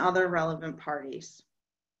 and other relevant parties.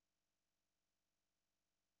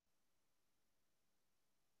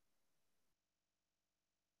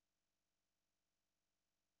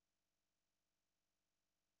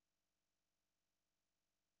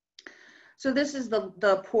 So this is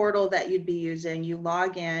the portal that you'd be using. You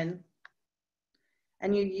log in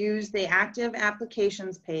and you use the active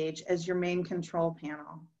applications page as your main control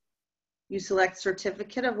panel. You select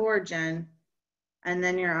certificate of origin, and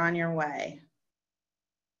then you're on your way.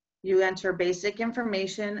 You enter basic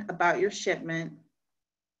information about your shipment,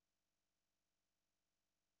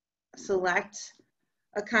 select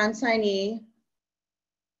a consignee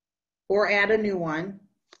or add a new one,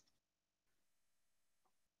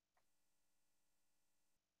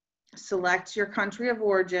 select your country of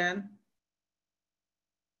origin,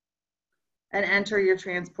 and enter your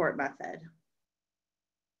transport method.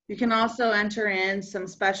 You can also enter in some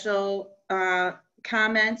special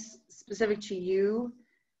comments specific to you,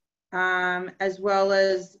 as well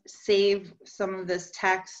as save some of this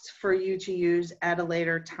text for you to use at a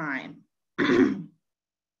later time. And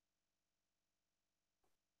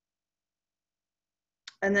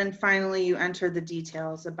then finally, you enter the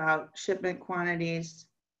details about shipment quantities,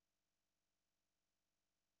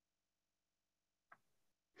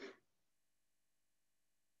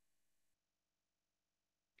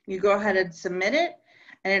 You go ahead and submit it,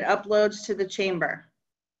 and it uploads to the chamber.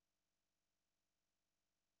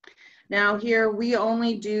 Now here we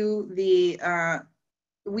only do the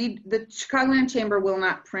Chicagoland Chamber will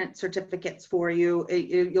not print certificates for you.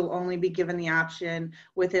 You'll only be given the option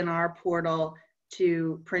within our portal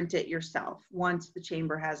to print it yourself once the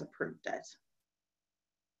chamber has approved it.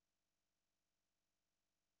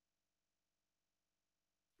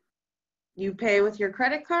 You pay with your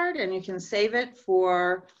credit card and you can save it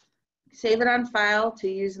on file to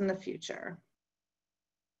use in the future.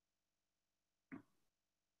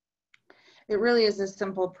 It really is a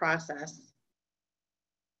simple process.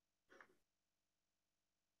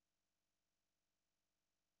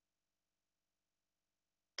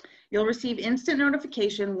 You'll receive instant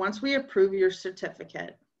notification once we approve your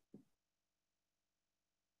certificate.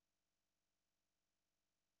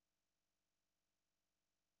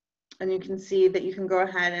 And you can see that you can go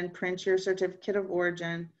ahead and print your certificate of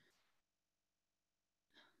origin.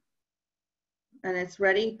 And it's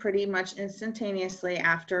ready pretty much instantaneously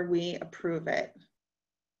after we approve it.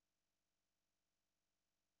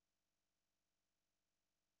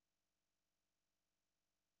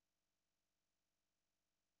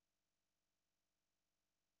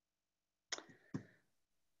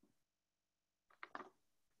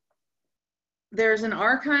 There's an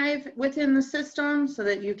archive within the system so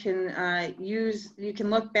that you can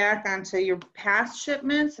look back onto your past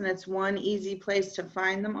shipments, and it's one easy place to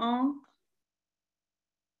find them all.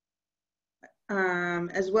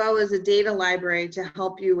 As well as a data library to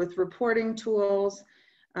help you with reporting tools,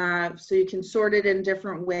 so you can sort it in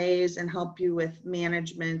different ways and help you with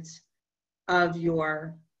management of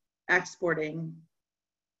your exporting.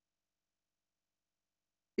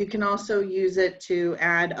 You can also use it to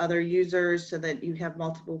add other users so that you have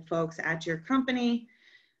multiple folks at your company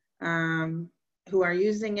who are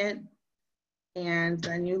using it, and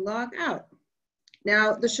then you log out.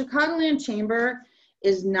 Now, the Chicagoland Chamber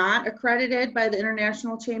is not accredited by the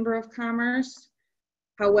International Chamber of Commerce.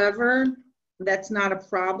 However, that's not a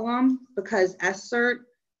problem because SCERT,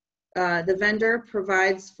 the vendor,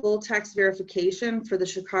 provides full text verification for the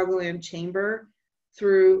Chicagoland Chamber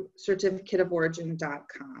through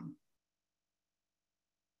certificateoforigin.com.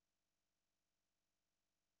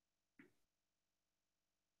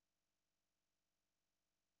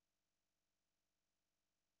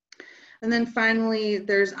 And then finally,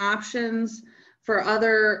 there's options for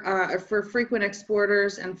for frequent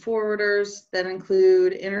exporters and forwarders that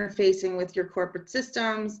include interfacing with your corporate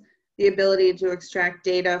systems, the ability to extract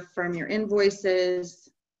data from your invoices,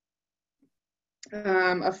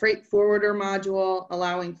 a freight forwarder module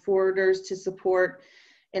allowing forwarders to support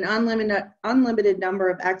an unlimited number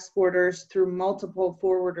of exporters through multiple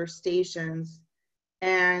forwarder stations,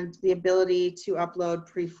 and the ability to upload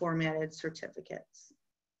pre-formatted certificates.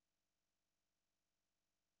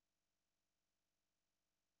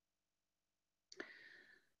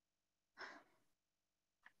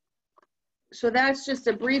 So that's just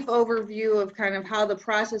a brief overview of kind of how the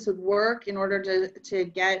process would work in order to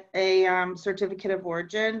get a certificate of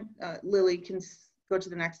origin. Lily can go to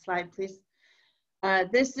the next slide, please.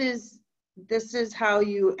 This is how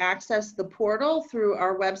you access the portal through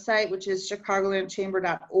our website, which is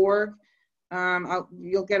chicagolandchamber.org.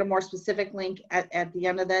 You'll get a more specific link at the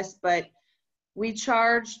end of this, but we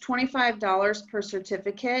charge $25 per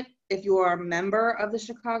certificate if you are a member of the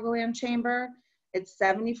Chicagoland Chamber. It's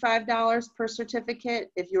 $75 per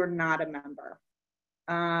certificate if you're not a member.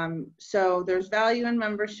 So there's value in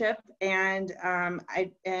membership, and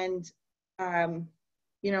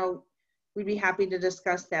you know, we'd be happy to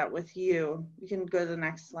discuss that with you. You can go to the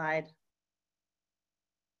next slide.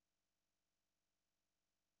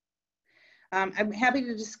 I'm happy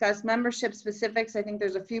to discuss membership specifics. I think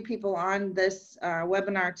there's a few people on this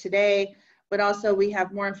webinar today, but also we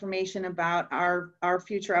have more information about our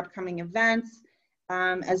future upcoming events,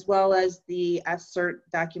 as well as the SCERT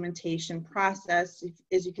documentation process.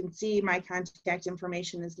 As you can see, my contact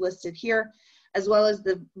information is listed here, as well as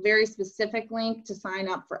the very specific link to sign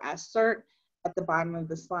up for SCERT at the bottom of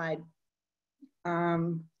the slide.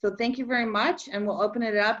 So thank you very much, and we'll open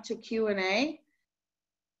it up to Q&A.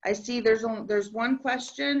 I see there's one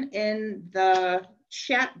question in the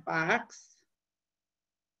chat box.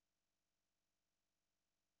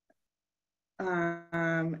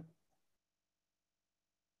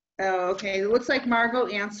 Oh, okay, it looks like Margot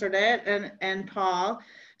answered it, and Paul.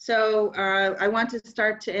 So I want to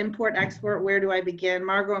start to import, export. Where do I begin?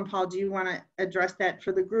 Margot and Paul, do you want to address that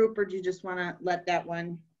for the group, or do you just want to let that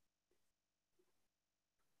one?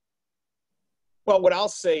 Well, what I'll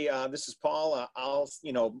say, this is Paul.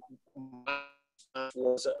 My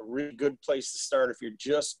was a really good place to start if you're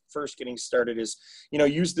just first getting started is,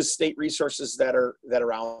 use the state resources that are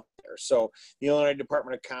out there. So the Illinois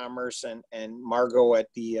Department of Commerce and Margot at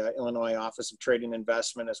the Illinois Office of Trade and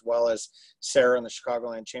Investment, as well as Sarah in the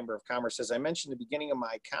Chicagoland Chamber of Commerce. As I mentioned at the beginning of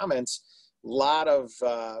my comments, a lot of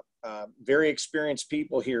very experienced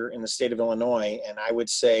people here in the state of Illinois. And I would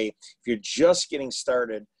say if you're just getting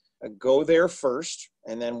started, go there first.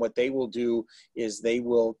 And then what they will do is they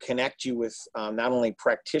will connect you with not only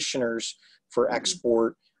practitioners for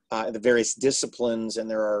export, the various disciplines, and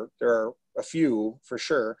there are a few for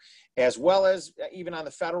sure, as well as even on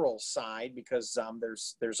the federal side, because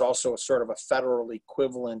there's also a sort of a federal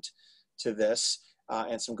equivalent to this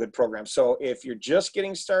and some good programs. So if you're just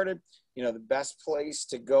getting started, the best place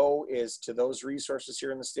to go is to those resources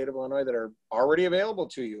here in the state of Illinois that are already available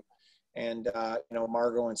to you. And,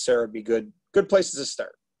 Margot and Sarah would be good places to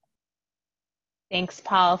start. Thanks,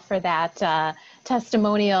 Paul, for that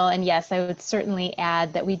testimonial. And yes, I would certainly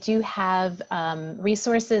add that we do have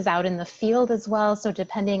resources out in the field as well. So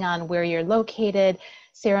depending on where you're located,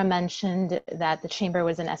 Sarah mentioned that the Chamber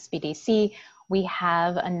was in SBDC. We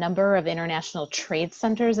have a number of international trade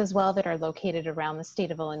centers as well that are located around the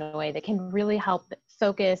state of Illinois that can really help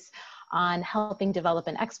focus on helping develop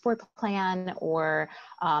an export plan or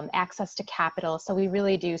access to capital. So we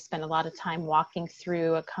really do spend a lot of time walking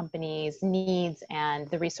through a company's needs and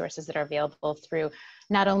the resources that are available through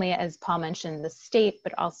not only, as Paul mentioned, the state,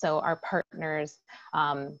 but also our partners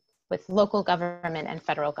with local government and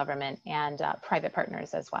federal government and private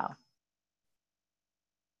partners as well.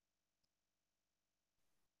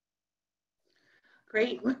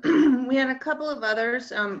 Great. We had a couple of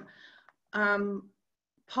others.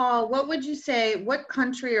 Paul, what would you say, what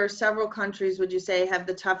country or several countries would you say have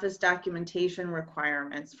the toughest documentation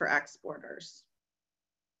requirements for exporters?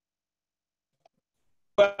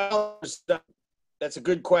 Well, that's a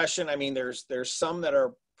good question. I mean, there's some that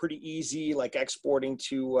are pretty easy, like exporting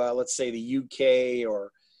to, let's say, the UK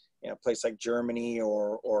or a place like Germany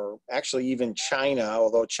or actually even China,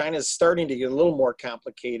 although China is starting to get a little more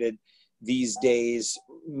complicated these days,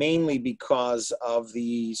 mainly because of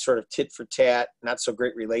the sort of tit for tat, not so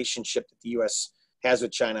great relationship that the U.S. has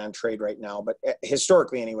with China on trade right now, but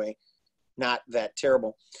historically anyway, not that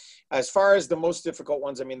terrible. As far as the most difficult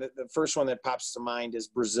ones, I mean, the first one that pops to mind is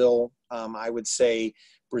Brazil. I would say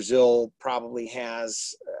Brazil probably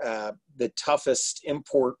has the toughest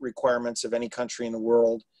import requirements of any country in the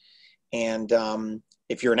world. And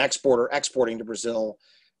if you're an exporter exporting to Brazil,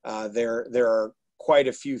 there are quite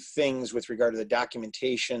a few things with regard to the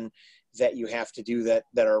documentation that you have to do that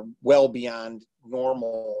are well beyond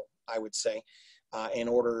normal, I would say, in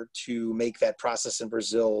order to make that process in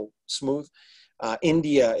Brazil smooth.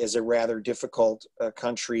 India is a rather difficult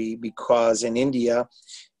country because in India,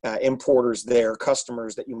 importers there,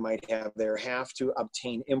 customers that you might have there, have to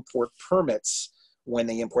obtain import permits when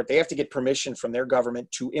they import. They have to get permission from their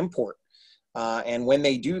government to import. And when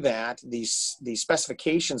they do that, these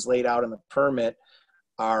specifications laid out in the permit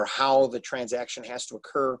are how the transaction has to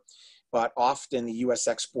occur, but often the U.S.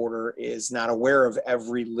 exporter is not aware of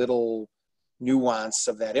every little nuance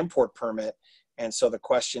of that import permit. And so the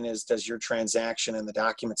question is, does your transaction and the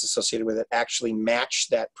documents associated with it actually match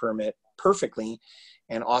that permit perfectly?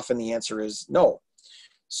 And often the answer is no.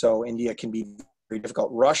 So India can be very difficult.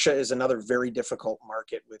 Russia is another very difficult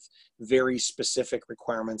market with very specific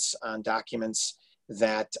requirements on documents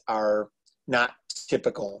that are not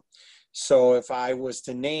typical. So if I was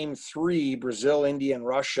to name three, Brazil, India, and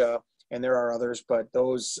Russia, and there are others, but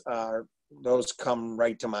those come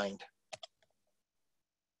right to mind.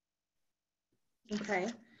 Okay.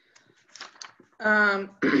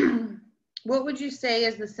 What would you say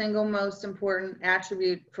is the single most important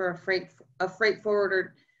attribute for a freight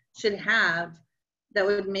forwarder should have that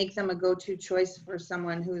would make them a go-to choice for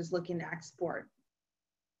someone who is looking to export?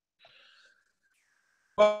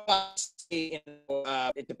 Well,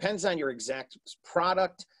 it depends on your exact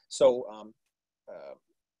product. So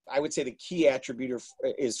I would say the key attribute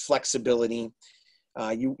is flexibility.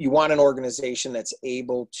 You want an organization that's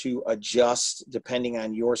able to adjust depending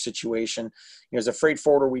on your situation. As a freight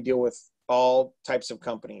forwarder, we deal with all types of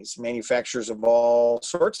companies, manufacturers of all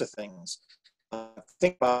sorts of things.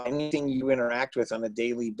 Think about anything you interact with on a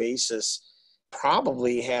daily basis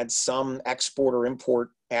probably had some export or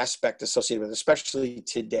import aspect associated with it, especially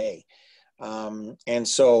today. And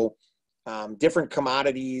so different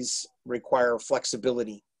commodities require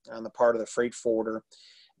flexibility on the part of the freight forwarder.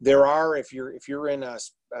 There are, if you're in a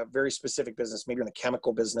very specific business, maybe in the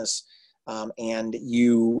chemical business, and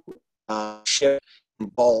you ship in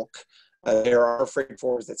bulk, There are freight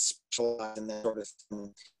forwarders that specialize in that sort of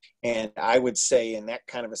thing. And I would say in that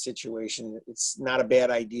kind of a situation, it's not a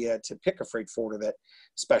bad idea to pick a freight forwarder that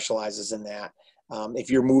specializes in that.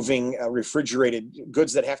 If you're moving refrigerated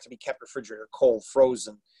goods that have to be kept refrigerated, cold,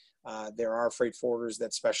 frozen, there are freight forwarders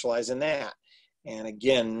that specialize in that. And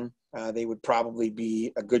again, they would probably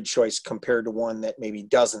be a good choice compared to one that maybe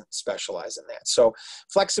doesn't specialize in that. So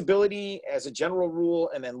flexibility as a general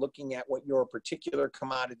rule, and then looking at what your particular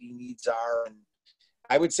commodity needs are. And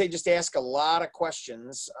I would say just ask a lot of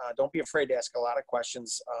questions. Don't be afraid to ask a lot of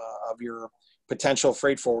questions of your potential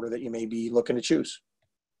freight forwarder that you may be looking to choose.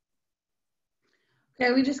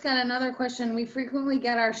 Okay, we just got another question. We frequently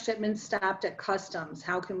get our shipments stopped at customs.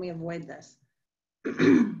 How can we avoid this?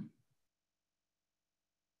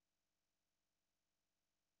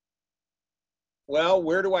 Well,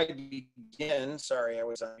 where do I begin? Sorry, I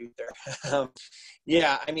was on mute there.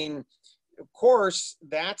 Yeah, I mean, of course,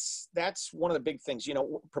 that's one of the big things. You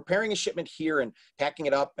know, preparing a shipment here and packing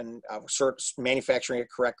it up and sort of manufacturing it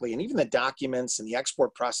correctly, and even the documents and the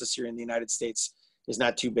export process here in the United States is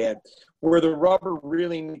not too bad. Where the rubber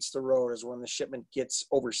really meets the road is when the shipment gets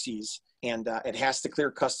overseas and it has to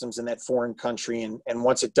clear customs in that foreign country. And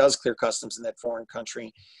once it does clear customs in that foreign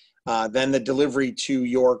country, then the delivery to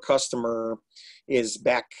your customer is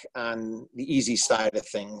back on the easy side of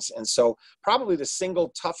things. And so probably the single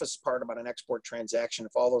toughest part about an export transaction,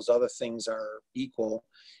 if all those other things are equal,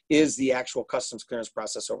 is the actual customs clearance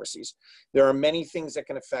process overseas. There are many things that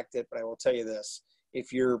can affect it, but I will tell you this.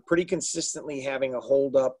 If you're pretty consistently having a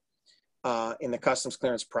holdup in the customs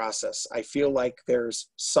clearance process, I feel like there's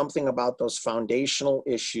something about those foundational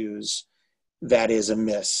issues that is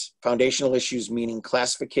amiss. Foundational issues meaning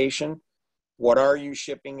classification. What are you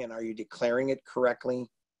shipping and are you declaring it correctly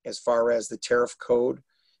as far as the tariff code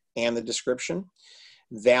and the description?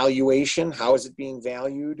 Valuation, how is it being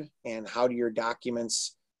valued and how do your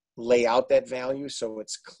documents lay out that value so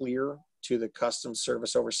it's clear to the customs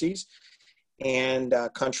service overseas? And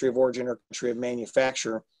country of origin or country of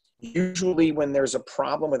manufacture. Usually when there's a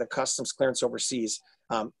problem with a customs clearance overseas,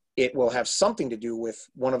 it will have something to do with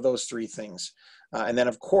one of those three things. And then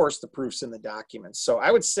of course the proofs in the documents. So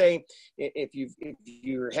I would say if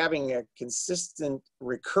you're having a consistent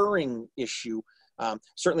recurring issue,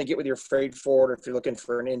 certainly get with your freight forwarder. If you're looking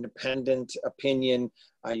for an independent opinion,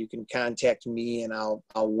 you can contact me and I'll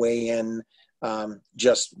weigh in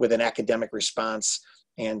just with an academic response.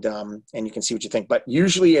 And you can see what you think. But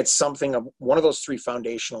usually it's something of one of those three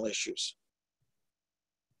foundational issues.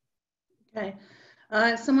 Okay.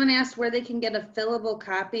 Someone asked where they can get a fillable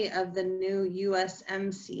copy of the new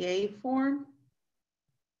USMCA form.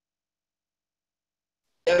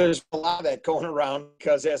 Yeah, there's a lot of that going around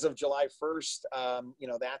because as of July 1st, you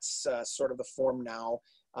know, that's sort of the form now.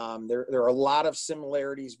 There are a lot of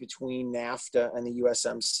similarities between NAFTA and the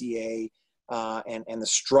USMCA. And the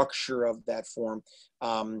structure of that form.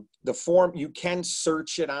 The form, you can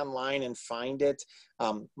search it online and find it.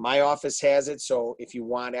 My office has it, so if you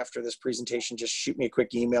want after this presentation, just shoot me a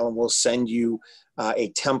quick email and we'll send you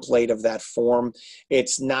a template of that form.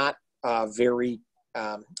 It's not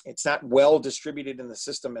it's not well distributed in the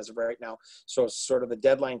system as of right now. So sort of the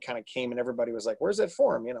deadline kind of came and everybody was like, where's that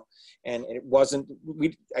form? You know, and it wasn't,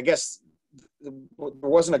 I guess there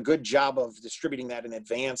wasn't a good job of distributing that in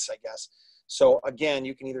advance, I guess. So again,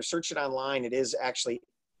 you can either search it online, it is actually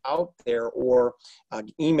out there, or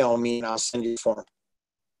email me and I'll send you the form.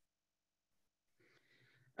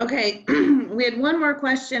 Okay, we had one more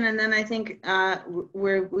question and then I think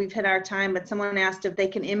we've hit our time, but someone asked if they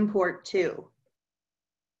can import too.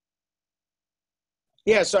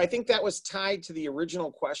 Yeah, so I think that was tied to the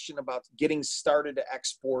original question about getting started to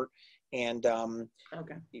export. And,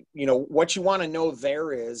 okay. You know, what you want to know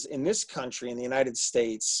there is in this country, in the United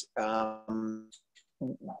States, you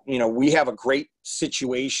know, we have a great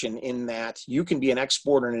situation in that you can be an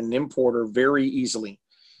exporter and an importer very easily.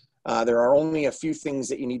 There are only a few things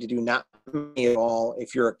that you need to do, not many at all.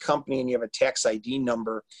 If you're a company and you have a tax ID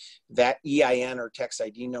number, that EIN or tax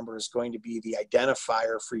ID number is going to be the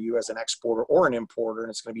identifier for you as an exporter or an importer, and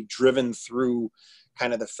it's going to be driven through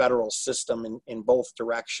kind of the federal system in both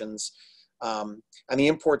directions. On the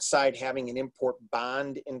import side, having an import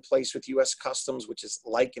bond in place with U.S. Customs, which is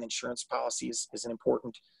like an insurance policy, is an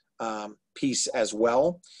important piece as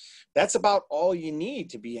well. That's about all you need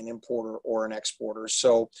to be an importer or an exporter.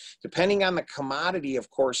 So depending on the commodity, of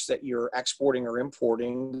course, that you're exporting or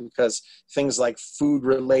importing, because things like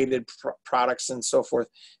food-related products and so forth,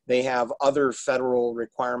 they have other federal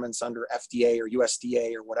requirements under FDA or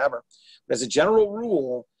USDA or whatever. But as a general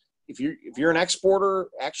rule, if you're an exporter,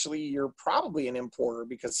 actually you're probably an importer,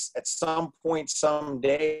 because at some point,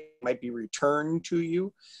 someday, it might be returned to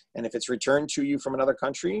you. And if it's returned to you from another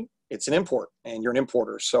country, it's an import and you're an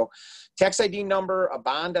importer. So tax ID number, a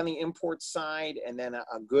bond on the import side, and then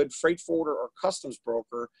a good freight forwarder or customs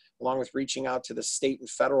broker, along with reaching out to the state and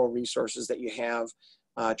federal resources that you have,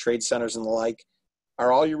 trade centers and the like,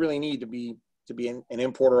 are all you really need to be an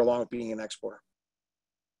importer along with being an exporter.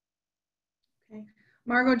 Okay.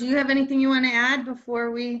 Margot, do you have anything you want to add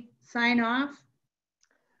before we sign off?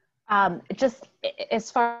 Just as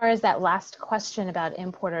far as that last question about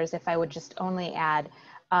importers, if I would just only add,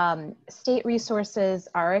 state resources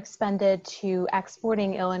are expended to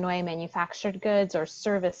exporting Illinois manufactured goods or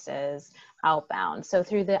services outbound. So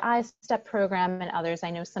through the I-STEP program and others, I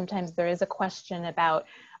know sometimes there is a question about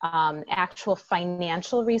actual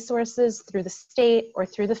financial resources through the state or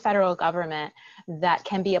through the federal government that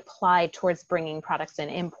can be applied towards bringing products in,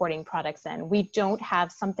 importing products in. We don't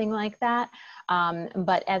have something like that,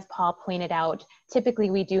 but as Paul pointed out, typically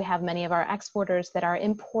we do have many of our exporters that are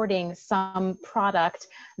importing some product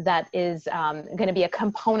that is going to be a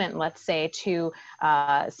component, let's say, to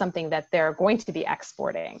something that they're going to be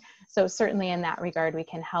exporting. So certainly in that regard, we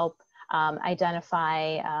can help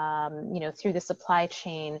identify, through the supply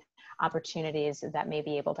chain opportunities that may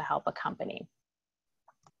be able to help a company.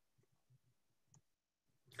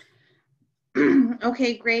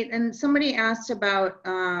 Okay, great. And somebody asked about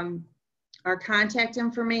our contact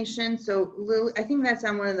information. So Lily, I think that's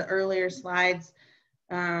on one of the earlier slides.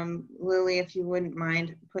 Lily, if you wouldn't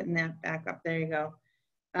mind putting that back up, there you go.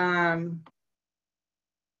 And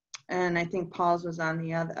I think Paul's was on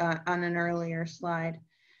the other, on an earlier slide.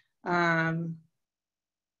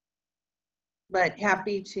 But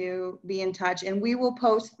happy to be in touch, and we will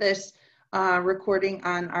post this recording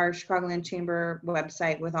on our Chicagoland Chamber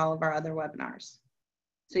website with all of our other webinars,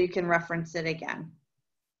 so you can reference it again.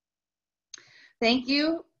 Thank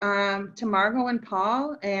you to Margot and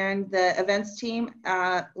Paul and the events team,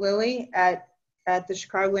 Lily at the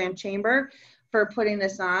Chicagoland Chamber, for putting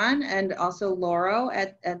this on, and also Lauro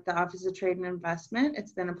at the Office of Trade and Investment.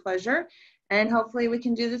 It's been a pleasure, and hopefully we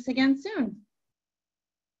can do this again soon.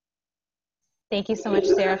 Thank you so much,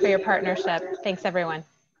 Sarah, for your partnership. Thanks, everyone.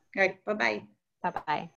 All right, bye-bye. Bye-bye.